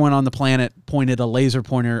 if everyone on the planet pointed a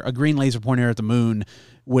green laser pointer at the moon,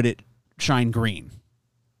 would it shine green?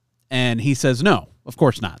 And he says, no, of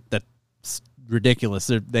course not. That's ridiculous.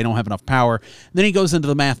 They don't have enough power. And then he goes into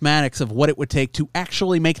the mathematics of what it would take to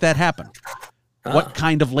actually make that happen. What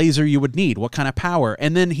kind of laser you would need, what kind of power.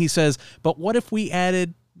 And then he says, but what if we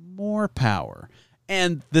added more power?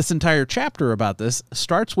 And this entire chapter about this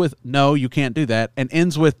starts with, no, you can't do that, and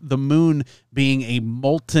ends with the moon being a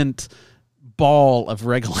molten ball of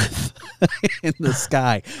regolith in the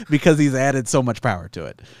sky because he's added so much power to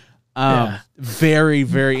it. Very,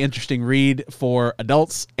 very interesting read for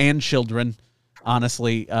adults and children.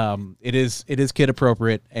 Honestly, it is kid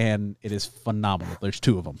appropriate, and it is phenomenal. There's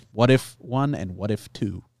two of them. What If 1 and What If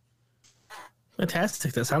 2.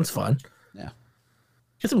 Fantastic. That sounds fun. Yeah.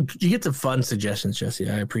 You get some fun suggestions, Jesse.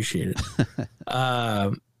 I appreciate it.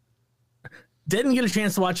 Didn't get a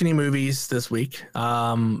chance to watch any movies this week.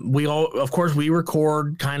 Of course, we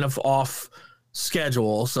record kind of off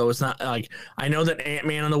schedule, so it's not like, I know that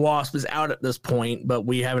Ant-Man and the Wasp is out at this point, but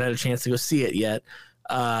we haven't had a chance to go see it yet.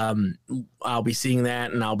 I'll be seeing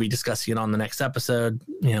that, and I'll be discussing it on the next episode.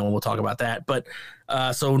 We'll talk about that. But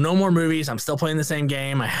so no more movies. I'm still playing the same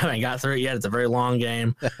game. I haven't got through it yet. It's a very long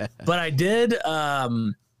game, but I did.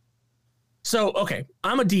 So okay,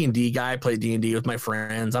 I'm a D&D guy. I play D&D with my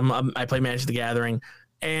friends. I play Magic the Gathering,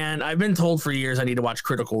 and I've been told for years I need to watch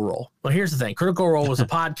Critical Role. Well, here's the thing: Critical Role was a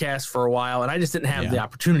podcast for a while, and I just didn't have the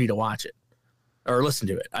opportunity to watch it or listen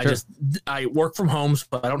to it. Sure. I work from home, so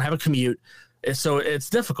I don't have a commute. So it's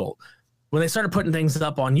difficult. When they started putting things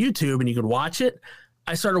up on YouTube and you could watch it,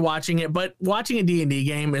 I started watching it, but watching a D&D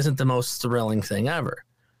game isn't the most thrilling thing ever.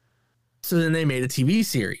 So then they made a TV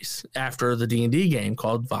series after the D&D game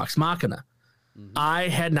called Vox Machina. Mm-hmm. I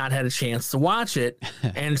had not had a chance to watch it,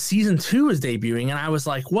 and season 2 is debuting, and I was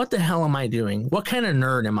like, what the hell am I doing? What kind of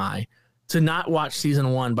nerd am I to not watch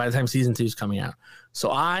season 1 by the time season 2 is coming out?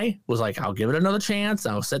 So I was like, I'll give it another chance.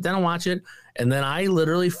 I'll sit down and watch it. And then I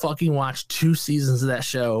literally fucking watched 2 seasons of that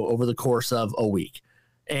show over the course of a week.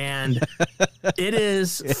 And it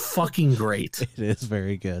is fucking great. It is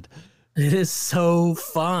very good. It is so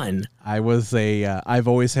fun. I've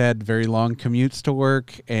always had very long commutes to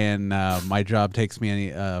work, and my job takes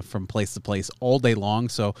me from place to place all day long.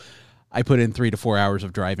 So I put in 3 to 4 hours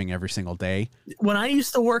of driving every single day. When I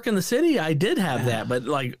used to work in the city, I did have that, but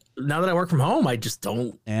like now that I work from home, I just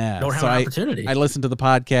don't have an opportunity. I listened to the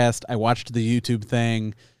podcast, I watched the YouTube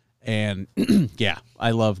thing, and yeah,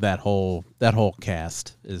 I love that whole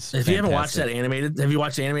cast. If you haven't watched that animated, have you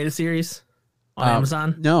watched the animated series on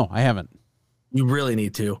Amazon? No, I haven't. You really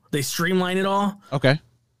need to. They streamline it all. Okay.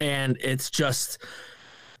 And it's just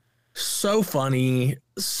so funny,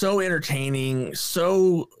 so entertaining,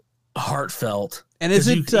 so heartfelt. And is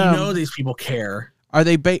it you know these people care? Are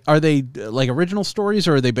they like original stories,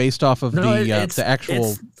 or are they based off of the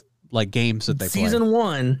actual like games that they play? Season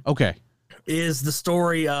 1 okay is the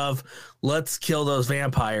story of let's kill those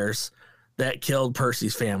vampires that killed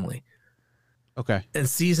Percy's family. Okay. And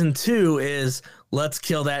season 2 is let's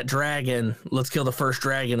kill that dragon. Let's kill the first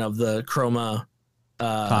dragon of the Chroma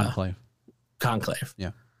Conclave.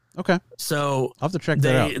 Yeah. Okay. So I'll have to check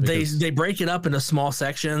that out. They break it up into small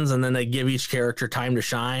sections, and then they give each character time to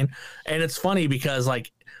shine. And it's funny because,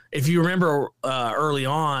 like, if you remember early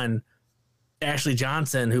on, Ashley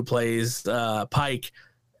Johnson, who plays Pike,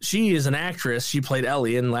 she is an actress. She played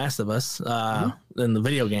Ellie in Last of Us in the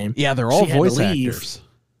video game. Yeah, they're all voice actors.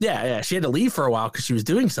 Yeah. She had to leave for a while because she was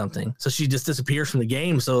doing something. So she just disappears from the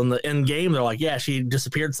game. So in the end game, they're like, yeah, she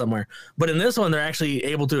disappeared somewhere. But in this one, they're actually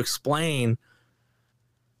able to explain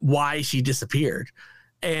why she disappeared.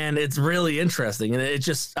 And it's really interesting. And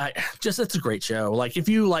it's a great show. Like, if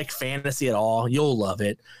you like fantasy at all, you'll love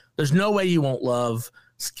it. There's no way you won't love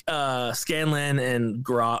Scanlan and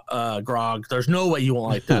Grog. There's no way you won't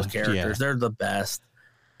like those characters. Yeah. They're the best.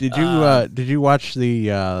 Did you watch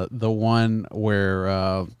the one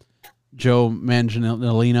where Joe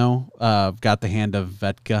Manganiello got the hand of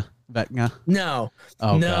Vetga? No.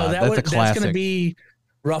 Oh, no, God. that's going to be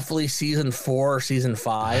roughly season 4 or season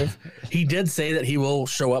 5. He did say that he will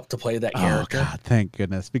show up to play that character. Oh, God, thank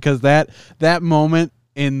goodness, because that moment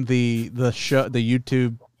in the show, the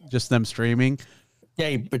YouTube, just them streaming, yeah,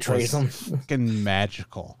 he betrays him. Fucking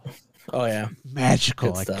magical. Oh yeah,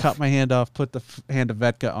 magical. I cut my hand off, put the hand of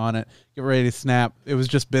Vetka on it, get ready to snap. It was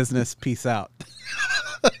just business. Peace out.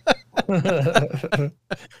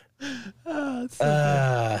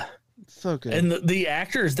 So good. And the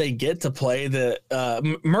actors they get to play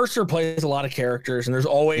Mercer plays a lot of characters, and there's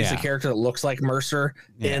always a character that looks like Mercer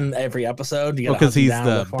in every episode. Because he's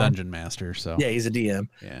the dungeon master. So yeah, he's a DM.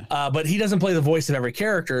 Yeah. But he doesn't play the voice of every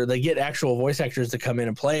character. They get actual voice actors to come in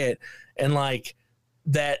and play it. And like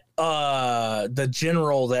that, the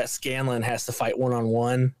general that Scanlan has to fight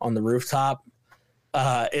one-on-one on the rooftop.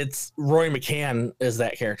 It's Roy McCann is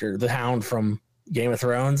that character, the Hound from Game of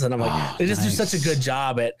Thrones. And I'm like, they just do such a good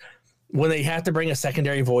job at when they have to bring a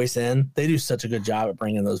secondary voice in. They do such a good job at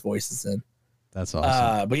bringing those voices in. That's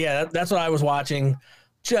awesome. But yeah, that's what I was watching.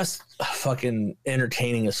 Just fucking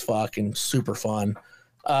entertaining as fuck and super fun.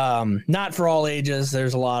 Not for all ages.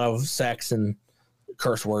 There's a lot of sex and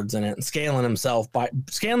curse words in it. And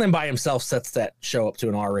Scanlan by himself sets that show up to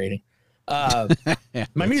an R rating.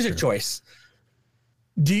 My music choice.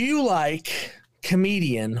 Do you like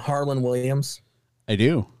comedian Harlan Williams? I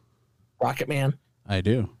do. Rocket Man? I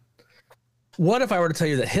do. What if I were to tell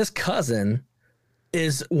you that his cousin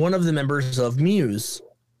is one of the members of Muse,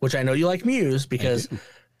 which I know you like Muse because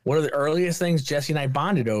one of the earliest things Jesse and I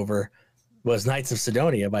bonded over was Knights of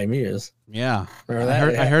Sidonia by Muse. Yeah. Remember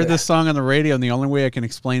that? I heard this song on the radio, and the only way I can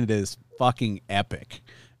explain it is fucking epic.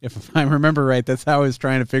 If I remember right, that's how I was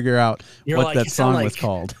trying to figure out what that song was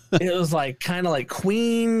called. It was like kind of like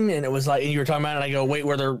Queen, and it was like, and you were talking about it, and I go, wait,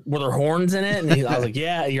 were there horns in it? And I was like,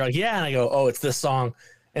 yeah. And you're like, yeah. And I go, oh, it's this song.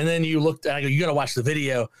 And then you looked, and I go, you got to watch the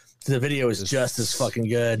video. The video is just as fucking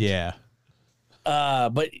good. Yeah.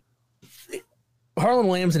 But Harlan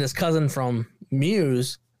Williams and his cousin from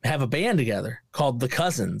Muse have a band together called The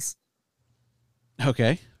Cousins.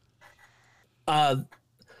 Okay.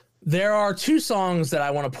 There are 2 songs that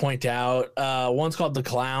I want to point out. One's called The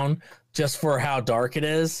Clown, just for how dark it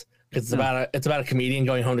is. It's about a comedian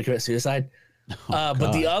going home to commit suicide.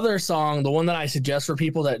 But the other song, the one that I suggest for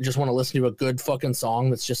people that just want to listen to a good fucking song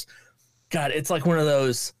that's just, God, it's like one of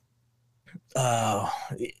those,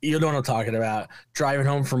 you know what I'm talking about, driving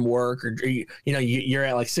home from work, or you're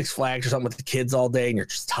at like Six Flags or something with the kids all day and you're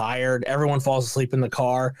just tired. Everyone falls asleep in the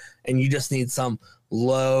car and you just need some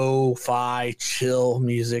lo-fi chill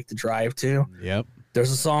music to drive to. Yep.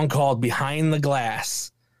 There's a song called Behind the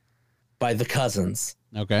Glass by the Cousins.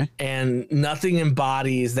 Okay. And nothing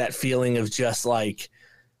embodies that feeling of just like,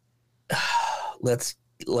 let's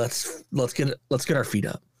get our feet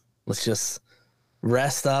up. Let's just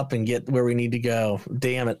rest up and get where we need to go.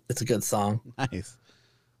 Damn it. It's a good song. Nice.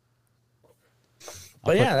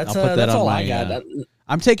 But that's all I got.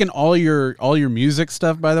 I'm taking all your music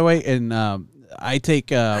stuff, by the way, and I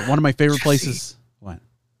take one of my favorite places. What?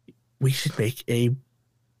 We should make a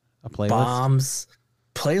playlist? Bombs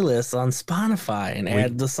playlist on Spotify and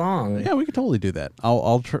add the song. Yeah, we could totally do that.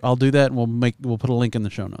 I'll do that, and we'll put a link in the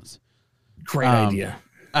show notes. Great idea.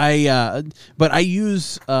 But I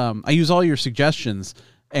use all your suggestions.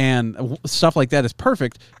 And stuff like that is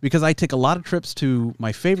perfect because I take a lot of trips to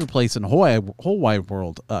my favorite place in the whole wide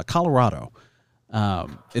world, Colorado.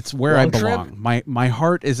 It's where I belong. My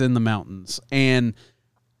heart is in the mountains, and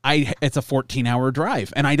it's a 14-hour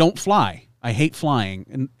drive, and I don't fly. I hate flying,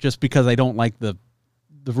 and just because I don't like the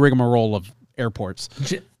rigmarole of airports.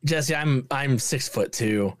 Jesse, I'm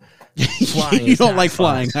 6'2". You don't like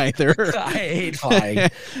flying either. I hate flying.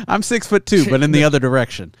 I'm 6'2", but in the other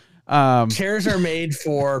direction. Chairs are made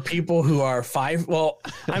for people who are 5. Well,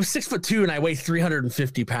 I'm 6'2" and I weigh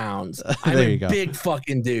 350 pounds. I'm a big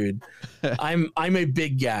fucking dude. I'm a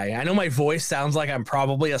big guy. I know my voice sounds like I'm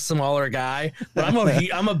probably a smaller guy, but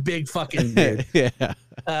I'm a big fucking dude. Yeah.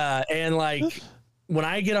 And like when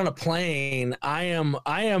I get on a plane, I am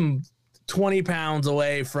 20 pounds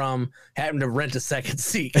away from having to rent a second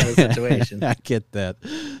seat kind of situation. I get that.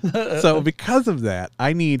 So because of that,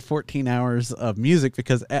 I need 14 hours of music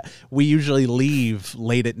because we usually leave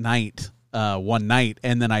late at night one night,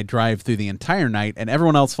 and then I drive through the entire night, and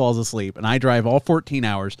everyone else falls asleep, and I drive all 14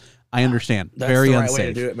 hours. I understand. That's very the right unsafe. way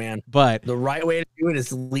to do it, man. But the right way to do it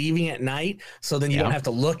is leaving at night, so then you don't have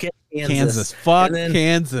to look at Kansas. Fuck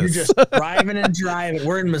Kansas. You're just driving and driving.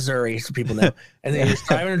 We're in Missouri, so people know. And then you're just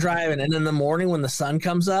driving and driving, and in the morning when the sun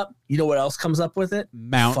comes up, you know what else comes up with it?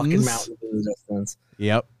 Mountains. Fucking mountains in the distance.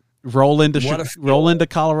 Yep. Roll into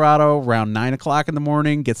Colorado around 9 o'clock in the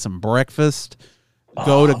morning. Get some breakfast.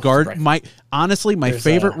 Go to garden. My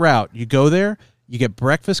favorite route. You go there. You get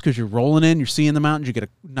breakfast because you're rolling in. You're seeing the mountains. You get a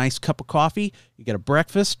nice cup of coffee. You get a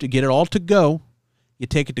breakfast. You get it all to go. You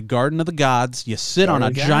take it to Garden of the Gods. You sit on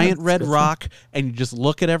a giant red rock and you just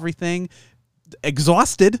look at everything.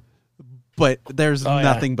 Exhausted, but there's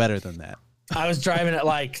nothing better than that. I was driving at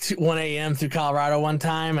like 1 a.m. through Colorado one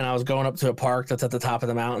time, and I was going up to a park that's at the top of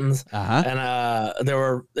the mountains. And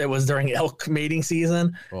it was during elk mating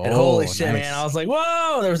season. And holy shit, man! I was like,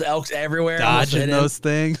 whoa! There was elks everywhere. Dodging those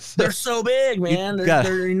things. They're so big, man.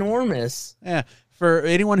 They're enormous. Yeah. For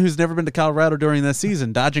anyone who's never been to Colorado during that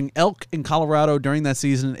season, dodging elk in Colorado during that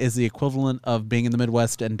season is the equivalent of being in the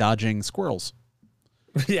Midwest and dodging squirrels.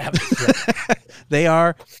 Yeah. They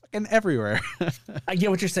are fucking everywhere. I get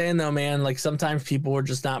what you're saying though, man. Like sometimes people are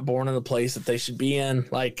just not born in the place that they should be in.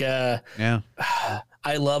 Like I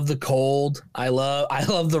love the cold. I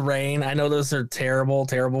love the rain. I know those are terrible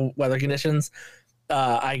weather conditions.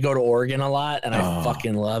 I go to Oregon a lot and I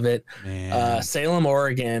fucking love it. Salem,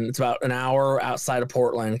 Oregon, it's about an hour outside of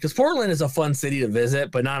Portland because Portland is a fun city to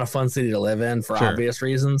visit, but not a fun city to live in for obvious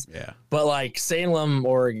reasons. Yeah. But like Salem,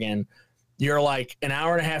 Oregon, you're like an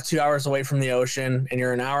hour and a half, 2 hours away from the ocean, and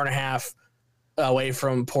you're an hour and a half away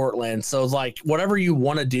from Portland. So it's like whatever you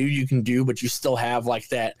want to do, you can do, but you still have like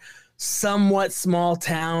that somewhat small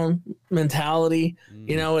town mentality.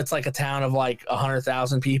 You know, it's like a town of like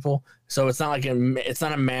 100,000 people. So it's not it's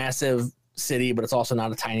not a massive city, but it's also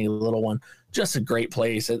not a tiny little one. Just a great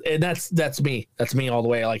place. And that's me. That's me all the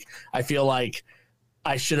way. Like, I feel like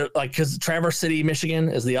I should have, like, because Traverse City, Michigan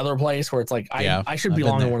is the other place where it's like, I should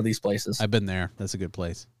belong in one of these places. I've been there. That's a good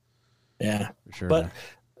place. Yeah. For sure. But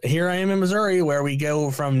here I am in Missouri where we go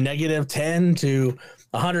from -10 to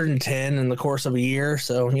 110 in the course of a year.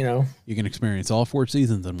 So, you know, you can experience all 4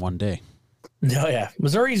 seasons in one day. Oh, yeah.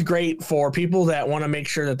 Missouri's great for people that want to make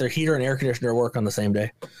sure that their heater and air conditioner work on the same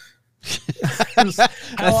day.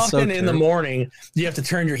 How often in the morning do you have to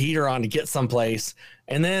turn your heater on to get someplace?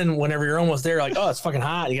 And then whenever you're almost there, like, oh, it's fucking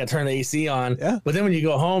hot. You got to turn the AC on. Yeah. But then when you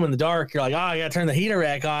go home in the dark, you're like, oh, I got to turn the heater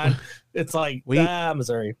back on. It's like,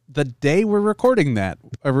 Missouri. The day we're recording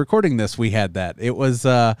this, we had that. It was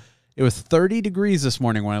 30 degrees this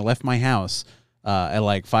morning when I left my house at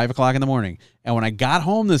like 5 o'clock in the morning. And when I got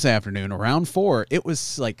home this afternoon around 4, it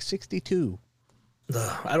was like 62.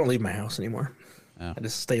 I don't leave my house anymore. Oh. I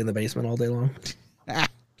just stay in the basement all day long.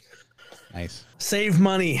 Nice. Save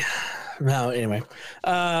money. No, anyway.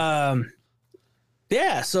 Yeah,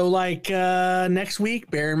 so like next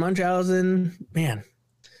week, Baron Munchausen, man.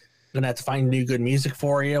 Gonna have to find new good music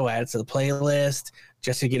for you. We'll add it to the playlist.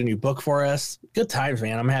 Jesse get a new book for us. Good times,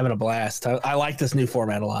 man. I'm having a blast. I like this new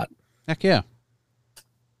format a lot. Heck yeah.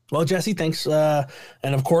 Well, Jesse, thanks. And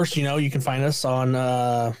of course, you can find us on,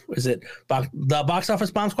 is it the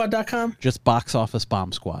boxofficebombsquad.com? Just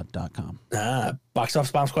boxofficebombsquad.com.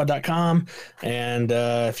 Boxofficebombsquad.com. And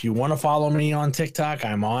if you want to follow me on TikTok,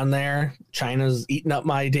 I'm on there. China's eating up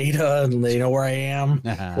my data and they know where I am,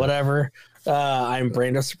 whatever. I'm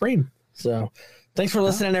Brando Supreme. So thanks for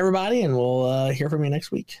listening, everybody. And we'll hear from you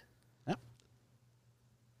next week. Yeah.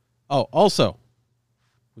 Oh, also,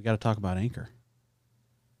 we got to talk about Anchor.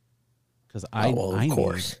 Because I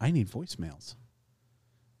need voicemails.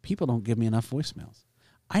 People don't give me enough voicemails.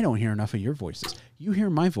 I don't hear enough of your voices. You hear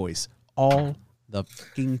my voice all the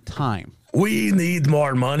fucking time. We need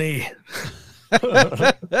more money.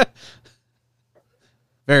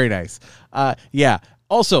 Very nice. Yeah.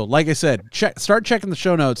 Also, like I said, start checking the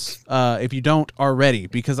show notes if you don't already,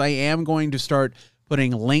 because I am going to start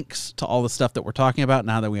putting links to all the stuff that we're talking about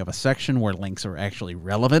now that we have a section where links are actually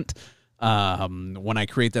relevant. When I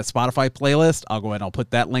create that Spotify playlist, I'll go ahead and I'll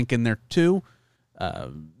put that link in there too.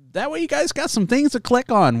 That way you guys got some things to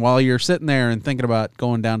click on while you're sitting there and thinking about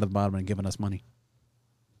going down to the bottom and giving us money.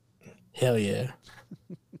 Hell yeah.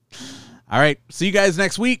 All right. See you guys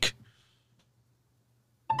next week.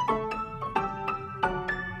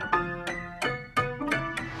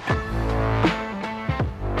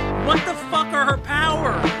 What the fuck are her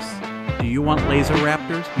powers? Do you want laser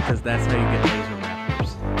raptors? Because that's how you get laser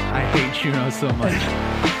raptors. I hate Juno so much.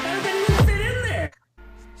 How did they even fit in there?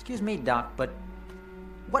 Excuse me, Doc, but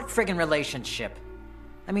what friggin' relationship?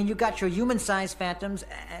 I mean, you got your human-sized phantoms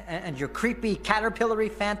and your creepy caterpillary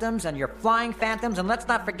phantoms and your flying phantoms, and let's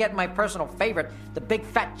not forget my personal favorite, the big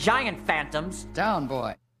fat giant phantoms. Down,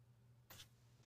 boy.